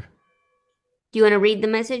sister. Do you want to read the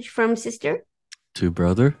message from sister? To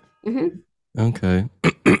brother? Mm-hmm. Okay.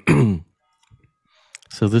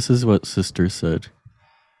 So this is what sister said.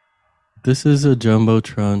 This is a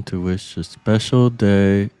Jumbotron to wish a special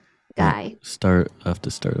day. Guy. I have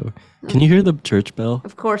to start over. Can you hear the church bell?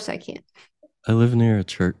 Of course I can. I live near a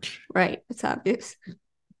church. Right. It's obvious.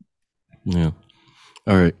 Yeah.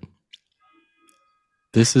 All right.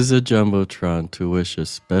 This is a Jumbotron to wish a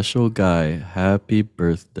special guy happy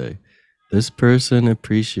birthday. This person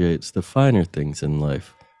appreciates the finer things in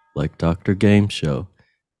life, like Dr. Game Show.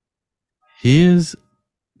 This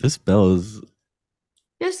bell is...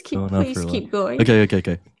 Just keep going.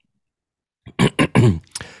 Okay.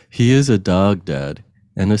 He is a dog dad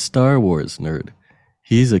and a Star Wars nerd.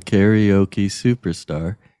 He's a karaoke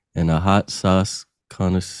superstar and a hot sauce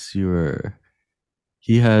connoisseur.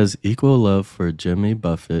 He has equal love for Jimmy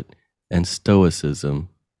Buffett and stoicism.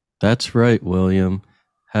 That's right, William.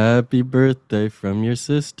 Happy birthday from your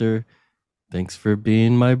sister. Thanks for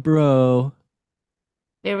being my bro.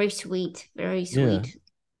 Very sweet. Very sweet.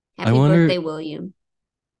 Yeah. Happy birthday, William.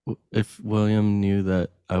 If William knew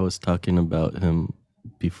that I was talking about him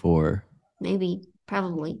before. Maybe.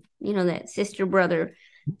 Probably. You know, that sister-brother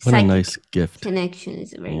what a nice gift. Connection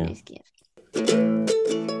is a very nice gift.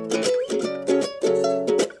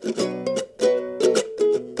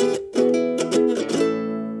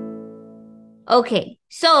 Okay,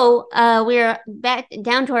 so we're back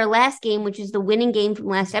down to our last game, which is the winning game from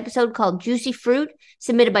last episode called Juicy Fruit,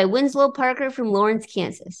 submitted by Winslow Parker from Lawrence,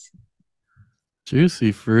 Kansas.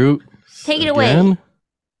 Juicy Fruit. Take it away.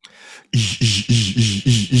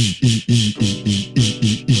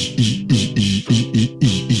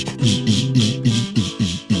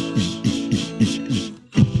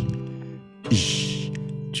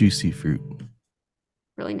 Juicy Fruit.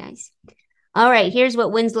 Really nice. All right, here's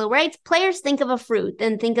what Winslow writes. Players think of a fruit,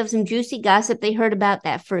 then think of some juicy gossip they heard about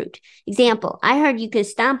that fruit. Example, I heard you could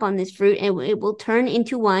stomp on this fruit and it will turn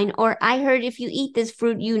into wine, or I heard if you eat this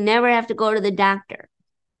fruit, you never have to go to the doctor.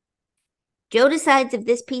 Joe decides if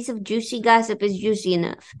this piece of juicy gossip is juicy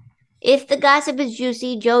enough. If the gossip is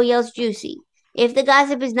juicy, Joe yells juicy. If the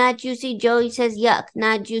gossip is not juicy, Joe says yuck,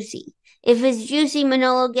 not juicy. If it's juicy,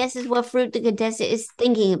 Manolo guesses what fruit the contestant is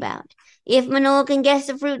thinking about. If Manolo can guess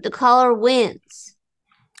the fruit, the caller wins.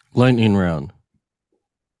 Lightning round.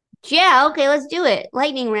 Yeah, okay, let's do it.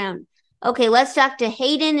 Lightning round. Okay, let's talk to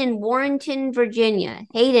Hayden in Warrenton, Virginia.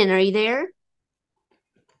 Hayden, are you there?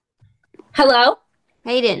 Hello.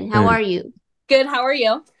 Hayden, how Hey. are you? Good. How are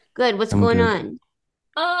you? Good. What's I'm going good.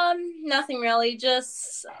 on? Nothing really.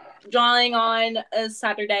 Just drawing on a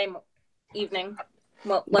Saturday evening.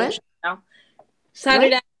 Well, lunch now.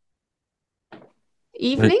 Saturday.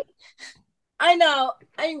 Evening? I know.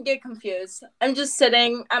 I get confused. I'm just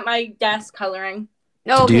sitting at my desk coloring.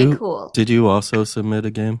 Okay, cool. Did you also submit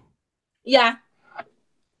a game? Yeah.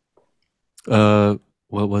 What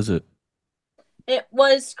was it? It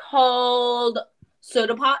was called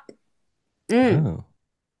Soda Pop. Oh.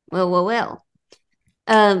 Well.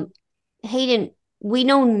 Hayden, we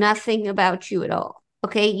know nothing about you at all.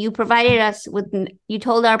 Okay, you provided us with. You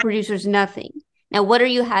told our producers nothing. Now, what are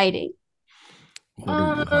you hiding? What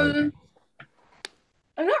are you hiding?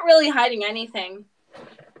 I'm not really hiding anything.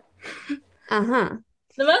 Uh-huh.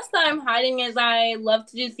 The most that I'm hiding is I love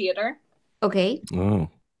to do theater. Okay. Oh.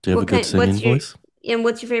 Do you have a good singing voice? And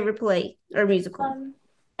what's your favorite play or musical?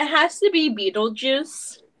 It has to be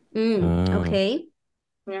Beetlejuice. Okay.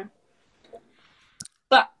 Yeah.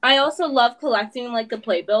 But I also love collecting like the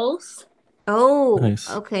playbills. Oh, Nice.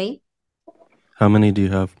 okay. How many do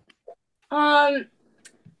you have?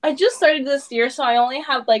 I just started this year, so I only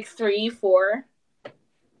have like 3, 4.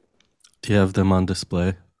 Do you have them on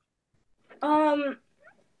display?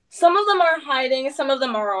 Some of them are hiding, some of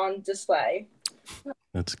them are on display.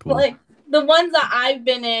 That's cool. Like the ones that I've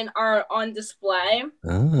been in are on display.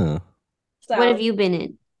 Oh. So What have you been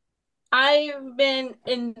in? I've been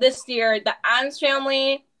in this year the Addams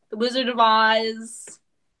Family, the Wizard of Oz,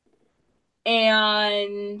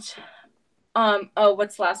 and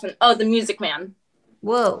what's the last one? Oh, the Music Man.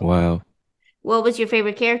 Whoa. Wow. What was your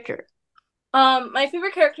favorite character? My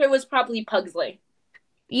favorite character was probably Pugsley.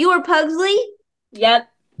 You were Pugsley? Yep.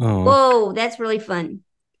 Oh. Whoa, that's really fun.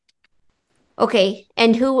 Okay,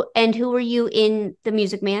 and who were you in The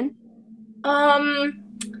Music Man? I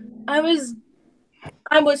was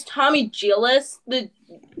Tommy Gillis.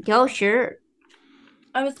 Oh, sure.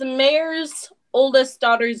 I was the mayor's oldest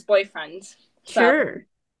daughter's boyfriend. Sure.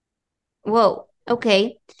 Whoa.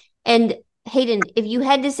 Okay. And Hayden, if you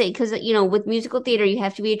had to say, because with musical theater you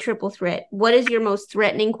have to be a triple threat. What is your most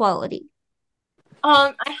threatening quality?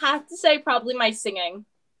 I have to say probably my singing.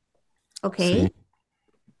 Okay. See?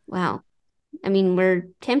 Wow. I mean, we're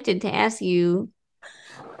tempted to ask you.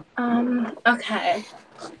 Okay.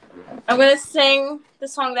 I'm gonna sing the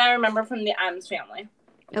song that I remember from the Addams Family.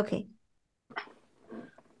 Okay.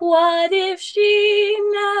 What if she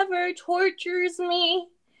never tortures me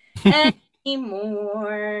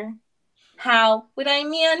anymore? How would I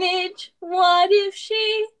manage? What if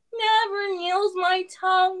she never nails my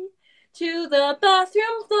tongue to the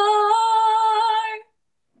bathroom floor?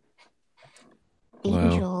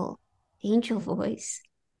 Angel. Angel voice.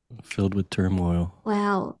 Filled with turmoil.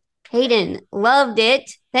 Wow. Hayden, loved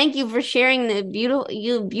it. Thank you for sharing the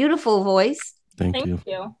beautiful voice. Thank you.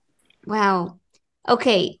 Wow.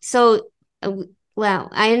 Okay, so wow,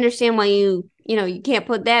 I understand why you can't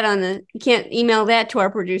put that you can't email that to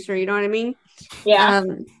our producer, you know what I mean? Yeah.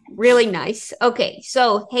 Really nice. Okay,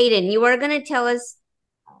 so Hayden, you are gonna tell us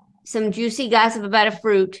some juicy gossip about a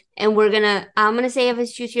fruit, and I'm gonna say if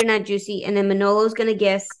it's juicy or not juicy, and then Manolo's gonna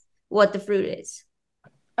guess what the fruit is.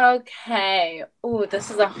 Okay. Ooh,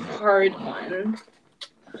 this is a hard one.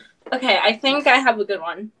 Okay, I think I have a good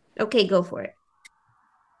one. Okay, go for it.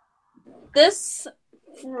 This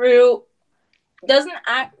fruit this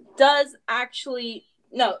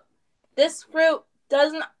fruit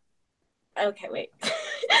doesn't. Okay, wait.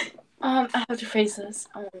 I have to phrase this.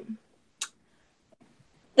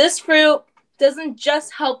 This fruit doesn't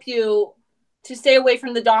just help you to stay away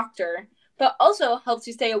from the doctor, but also helps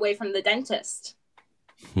you stay away from the dentist.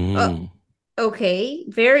 Okay,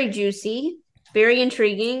 very juicy, very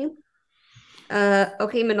intriguing.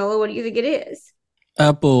 Okay, Manolo, what do you think it is?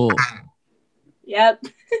 Apple. Yep.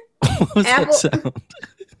 What was Apple. that sound?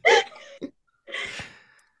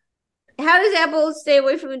 How does Apple stay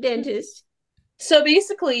away from the dentist? So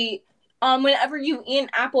basically, whenever you eat an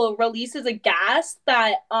apple, it releases a gas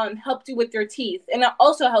that helps you with your teeth, and it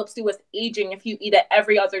also helps you with aging if you eat it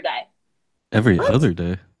every other day. Every other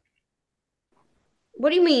day? What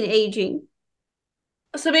do you mean aging?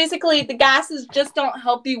 So basically, the gases just don't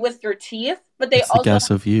help you with your teeth, but they It's the also gas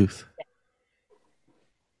of youth.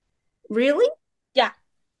 Really? Yeah.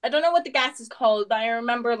 I don't know what the gas is called, but I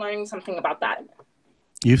remember learning something about that.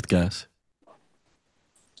 Youth gas.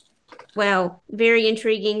 Wow, very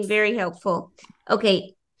intriguing, very helpful.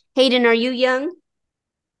 Okay, Hayden, are you young?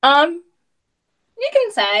 You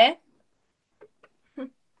can say.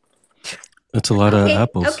 That's a lot of Okay,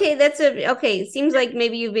 apples. okay, okay. Seems like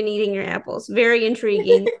maybe you've been eating your apples. Very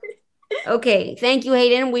intriguing. Okay, thank you,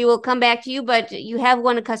 Hayden. We will come back to you, but you have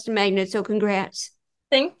won a custom magnet, so congrats.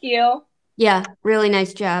 Thank you. Yeah, really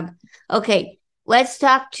nice job. Okay, let's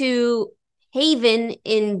talk to Haven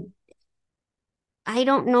in, I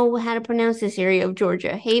don't know how to pronounce this area of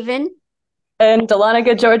Georgia. Haven? In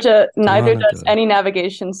Dahlonega, Georgia, neither does Dahlonega. any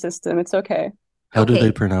navigation system. It's okay. How do they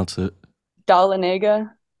Okay. pronounce it?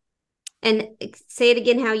 Dahlonega, And say it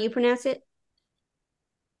again how you pronounce it.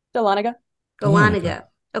 Dahlonega. Galanaga.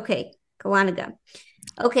 Okay, Galanaga.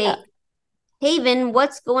 Okay, Haven,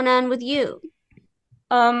 what's going on with you?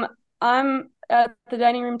 I'm at the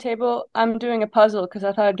dining room table. I'm doing a puzzle because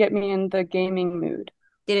I thought it'd get me in the gaming mood.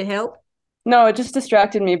 Did it help? No, it just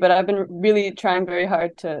distracted me, but I've been really trying very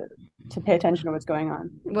hard to pay attention to what's going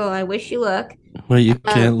on. Well, I wish you luck. Wait, you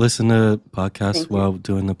can't listen to podcasts thank you. while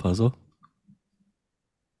doing the puzzle?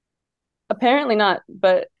 Apparently not,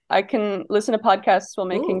 but I can listen to podcasts while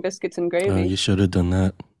making Ooh. biscuits and Oh, gravy. you should have done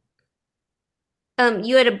that.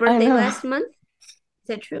 You had a birthday know. last month? Is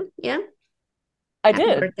that true? Yeah. I Happy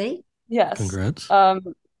did. birthday. Yes. Congrats.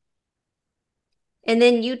 And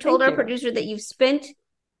then you told Thank our you. producer that you've spent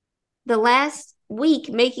the last week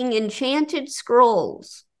making Enchanted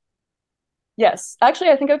Scrolls. Yes.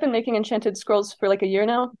 Actually, I think I've been making Enchanted Scrolls for like a year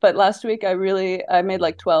now, but last week I made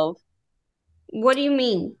like 12. What do you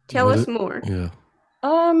mean? Tell What us it- more. Yeah.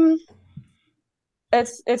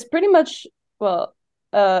 It's pretty much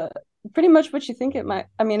pretty much what you think it might.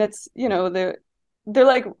 I mean, it's they're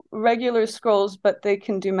like regular scrolls, but they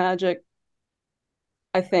can do magic,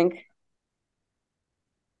 I think.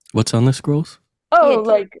 What's on the scrolls? Oh,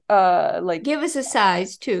 Yeah, like give us a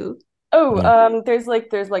size too. Oh, there's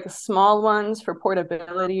like small ones for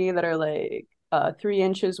portability that are like 3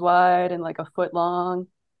 inches wide and like a foot long,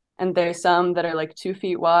 and there's some that are like 2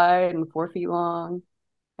 feet wide and 4 feet long.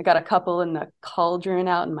 I got a couple in the cauldron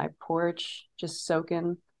out in my porch, just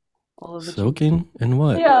soaking all of the Soaking in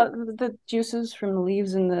what? yeah, the juices from the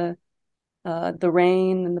leaves and the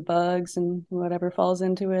rain and the bugs and whatever falls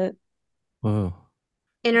into it. Whoa.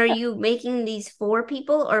 And are you making these for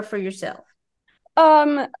people or for yourself?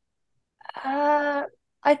 I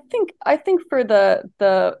think for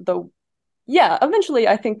the yeah, eventually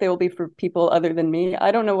I think they will be for people other than me.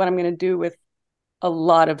 I don't know what I'm gonna do with a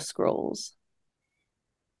lot of scrolls.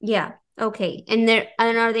 Yeah. Okay. And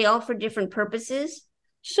are they all for different purposes?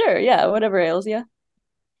 Sure, yeah, whatever ails you.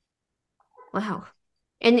 Wow.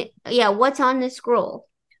 And yeah, what's on this scroll?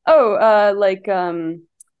 Oh,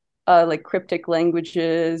 like cryptic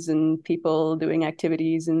languages and people doing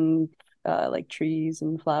activities and like trees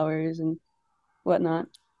and flowers and whatnot.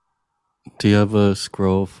 Do you have a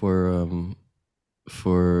scroll for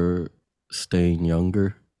staying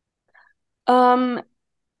younger?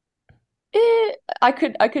 I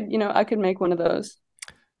could make one of those.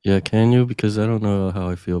 Yeah, can you? Because I don't know how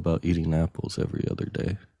I feel about eating apples every other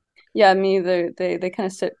day. Yeah, me either. They kind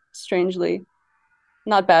of sit strangely,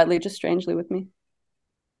 not badly, just strangely with me.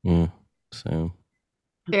 Same.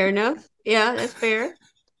 Fair enough. Yeah, that's fair.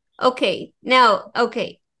 Okay. Now,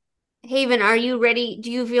 okay. Haven, are you ready?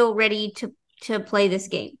 Do you feel ready to play this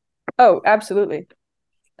game? Oh, absolutely.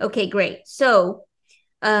 Okay, great. So,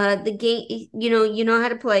 the game, you know how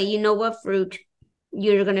to play. You know what fruit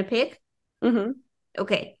you're gonna pick. Mm-hmm.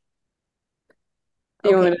 Okay. Do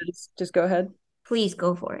you want me to just go ahead? Please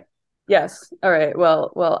go for it. Yes. All right.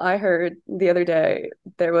 Well, I heard the other day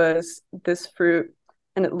there was this fruit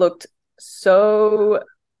and it looked so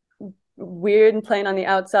weird and plain on the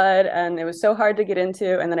outside and it was so hard to get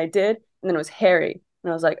into, and then I did, and then it was hairy.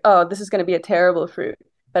 And I was like, oh, this is going to be a terrible fruit.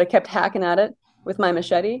 But I kept hacking at it with my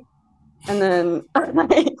machete. And then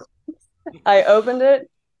I opened it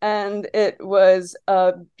and it was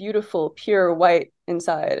a beautiful, pure white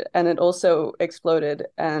inside. And it also exploded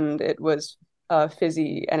and it was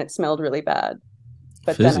fizzy and it smelled really bad.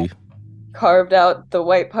 But Fizzy. then I carved out the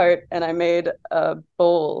white part and I made a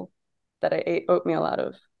bowl that I ate oatmeal out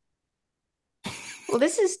of. Well,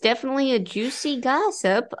 this is definitely a juicy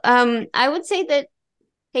gossip. I would say that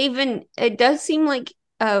Haven, it does seem like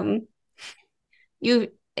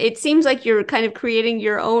it seems like you're kind of creating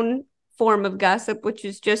your own form of gossip, which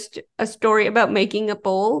is just a story about making a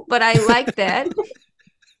bowl, but I like that.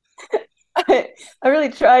 I really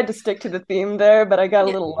tried to stick to the theme there, but I got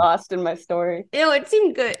a little lost in my story. It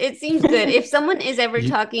seemed good. It seems good. If someone is ever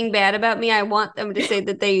talking bad about me, I want them to say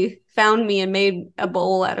that they found me and made a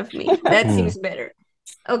bowl out of me. That seems better.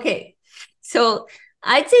 Okay. So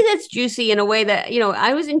I'd say that's juicy in a way that,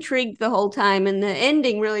 I was intrigued the whole time and the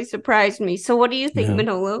ending really surprised me. So what do you think, Yeah.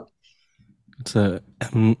 Manolo? It's a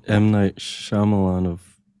M. Night Shyamalan of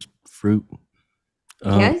fruit.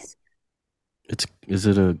 Yes. Is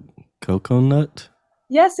it a coconut?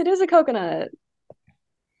 Yes, it is a coconut.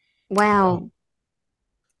 Wow.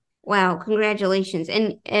 Wow, congratulations.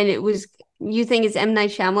 And it was, you think it's M. Night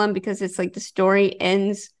Shyamalan because it's like the story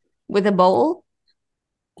ends with a bowl?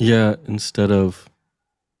 Yeah, instead of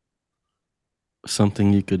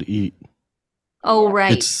something you could eat. Oh,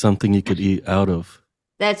 right. It's something you could eat out of.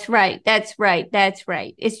 That's right. That's right. That's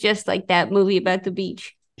right. It's just like that movie about the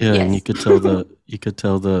beach. Yeah, and you Yes. could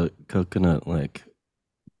tell the coconut like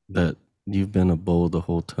that you've been a bowl the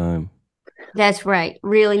whole time. That's right.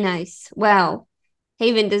 Really nice. Wow.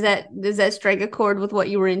 Haven, does that strike a chord with what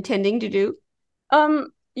you were intending to do?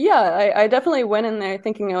 Yeah, I definitely went in there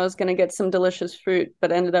thinking I was gonna get some delicious fruit,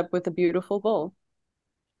 but ended up with a beautiful bowl.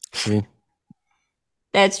 See?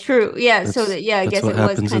 That's true. Yeah, so That's I that's guess what it was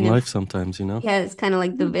happens kind in of, life sometimes, you know? yeah, it's kind of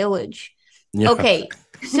like the village. Yeah. Okay.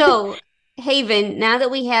 So, Haven, now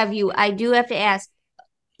that we have you, I do have to ask,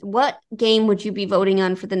 what game would you be voting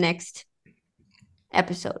on for the next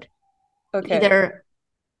episode? Okay. Either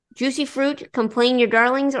Juicy Fruit, Complain Your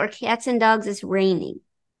Darlings, or Cats and Dogs It's Raining.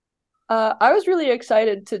 I was really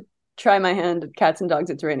excited to try my hand at Cats and Dogs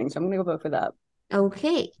It's Raining, so I'm gonna go vote for that.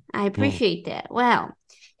 Okay, I appreciate that. Wow.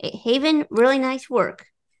 Haven, really nice work.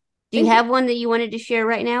 Do you Thank you. have one that you wanted to share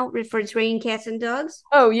right now for It's Raining Cats and Dogs?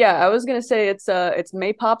 Oh yeah, I was gonna say it's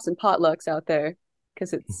maypops and potlucks out there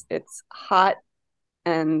because it's hot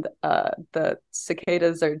and the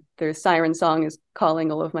cicadas are their siren song is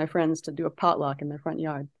calling all of my friends to do a potluck in their front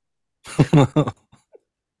yard.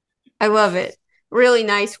 I love it. Really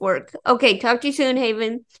nice work. Okay, talk to you soon,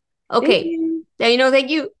 Haven. Okay. Thank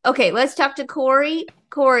you. Okay, let's talk to Corey.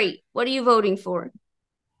 Corey, what are you voting for?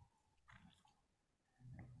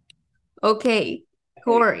 Okay,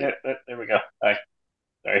 Corey. There we go. Hi.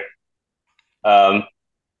 Sorry.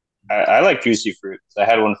 I like juicy fruit. I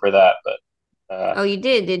had one for that, but Oh, you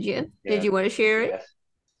did you? yeah, Did you want to share it? yes,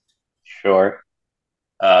 sure.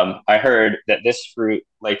 I heard that this fruit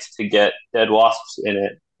likes to get dead wasps in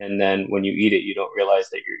it, and then when you eat it, you don't realize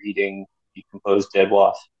that you're eating decomposed dead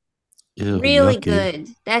wasps. Ew, Really yucky. good.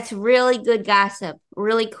 That's really good gossip.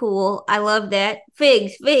 Really cool. I love that.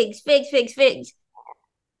 Figs, figs, figs, figs, figs.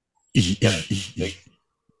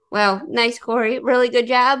 Wow, nice, Corey. Really good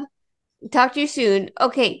job. Talk to you soon.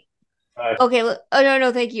 Okay. Bye. Okay. Oh,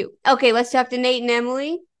 no, thank you. Okay, let's talk to Nate and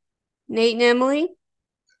Emily. Nate and Emily,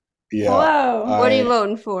 Yeah. Hello. what are you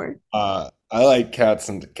voting for? I like cats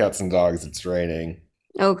and dogs. It's raining.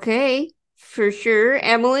 Okay, for sure.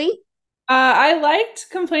 Emily? I liked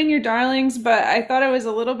Complain Your Darlings, but I thought it was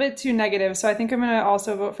a little bit too negative, so I think I'm gonna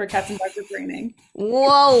also vote for Cats and Dogs It's Raining.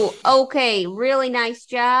 Whoa. Okay, really nice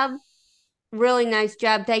job. Really nice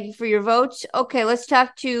job. Thank you for your votes. Okay, let's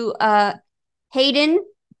talk to Hayden.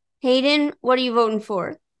 Hayden, what are you voting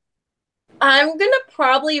for? I'm gonna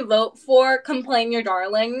probably vote for Complain Your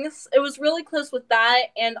Darlings. It was really close with that,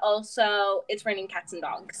 and also It's Raining Cats and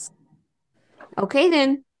Dogs. Okay,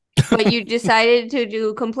 then. But you decided to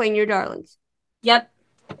do Complain Your Darlings. Yep.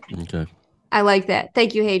 Okay. I like that.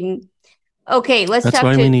 Thank you, Hayden. Okay, let's That's talk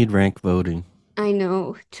why to... we need rank voting. I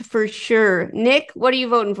know, for sure. Nick, what are you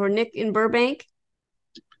voting for? Nick in Burbank?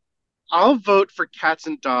 I'll vote for Cats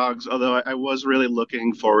and Dogs, although I was really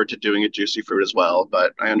looking forward to doing a Juicy Fruit as well,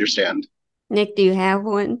 but I understand. Nick, do you have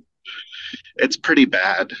one? It's pretty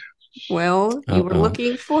bad. Well, you were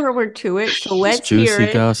looking forward to it, so let's Juicy hear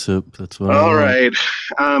it. gossip. That's what I All want. right.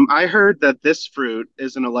 I heard that this fruit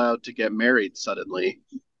isn't allowed to get married suddenly.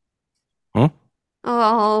 Huh?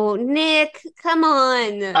 Oh, Nick, come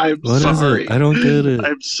on. I'm What is sorry. it? I don't get it.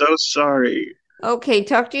 I'm so sorry. Okay,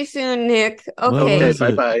 talk to you soon, Nick. What Okay. was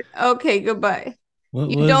it? Bye-bye. Okay, goodbye. What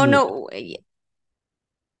You was don't it? know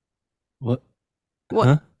What? what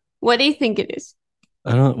Huh? what do you think it is?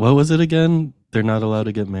 I don't. What was it again? They're not allowed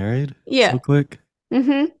to get married Yeah. so quick.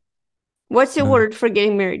 Mm-hmm. What's the Uh. word for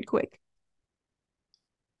getting married quick?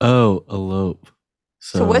 Oh, elope.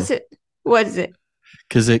 So what's it? What is it?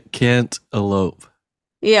 Because it can't elope.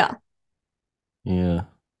 Yeah. Yeah,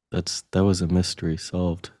 that was a mystery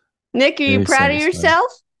solved. Nick, are you Very proud of satisfying.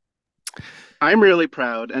 yourself? I'm really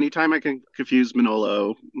proud. Anytime I can confuse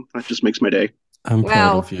Manolo, that just makes my day. I'm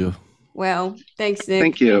proud of you. Well, thanks, Nick.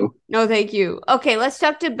 Thank you. No, thank you. Okay, let's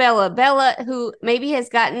talk to Bella. Bella, who maybe has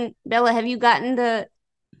gotten Bella, have you gotten the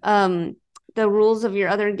rules of your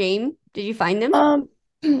other game? Did you find them?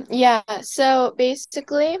 Yeah, so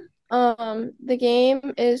basically, the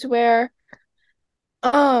game is where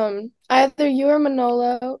either you or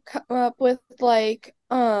Manolo come up with like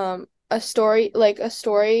a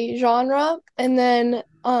story genre, and then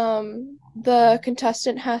the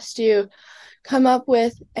contestant has to come up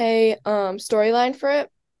with a storyline for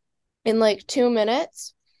it. in like 2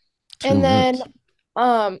 minutes. 2 And then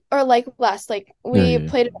minutes. or like less, like Yeah, we yeah, yeah.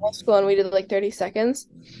 played in high school and we did like 30 seconds.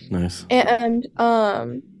 Nice. And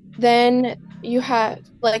then you have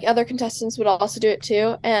like other contestants would also do it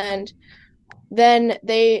too. And then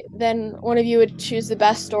one of you would choose the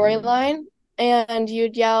best storyline and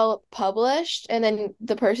you'd yell published, and then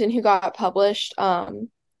the person who got published,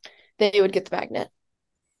 they would get the magnet.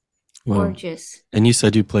 Wow. Gorgeous. And you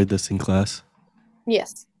said you played this in class.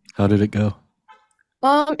 Yes. How did it go?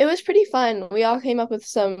 It was pretty fun. We all came up with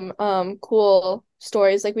some cool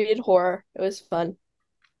stories. Like we did horror. It was fun.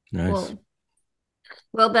 Nice. Cool.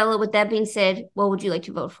 Well, Bella, with that being said, what would you like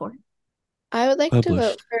to vote for? I would like to vote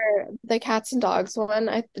Published. for the cats and dogs one.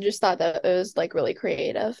 I just thought that it was like really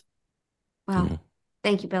creative. Wow. Yeah.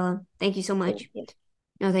 Thank you, Bella. Thank you so much. Thank you.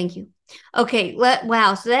 No, thank you. Okay,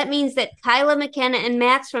 wow. So that means that Kyla, McKenna, and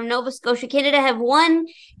Max from Nova Scotia, Canada have won,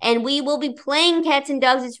 and we will be playing Cats and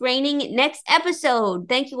Dogs It's Raining next episode.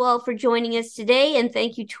 Thank you all for joining us today, and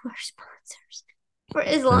thank you to our sponsors for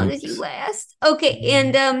as long as you last. Okay,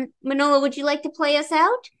 and Manola, would you like to play us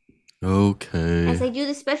out Okay. as I do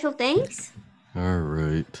the special thanks? All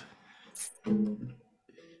right.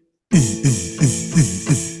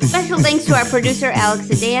 Special thanks to our producer, Alex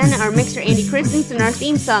Sedan, our mixer, Andy Christensen, our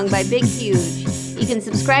theme song by Big Huge. You can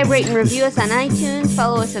subscribe, rate, and review us on iTunes.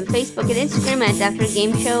 Follow us on Facebook and Instagram at Dr.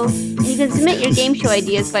 Game Show. And you can submit your game show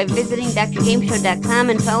ideas by visiting drgameshow.com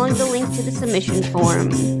and following the link to the submission form.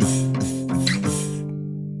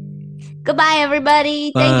 Goodbye,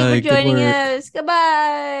 everybody. Thank you Bye. for Good joining work. us.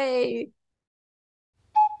 Goodbye.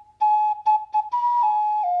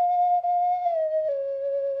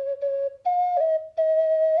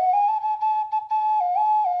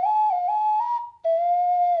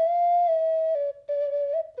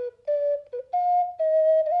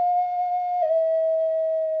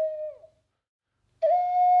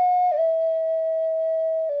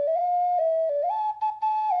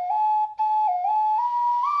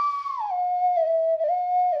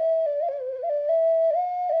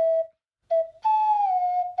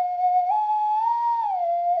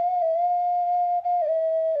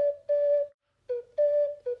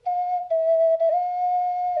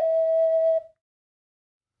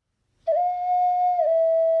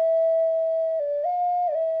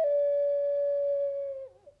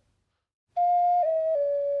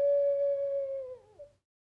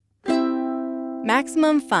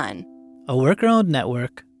 Maximum Fun, a worker-owned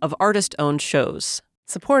network of artist-owned shows,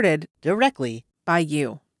 supported directly by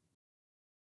you.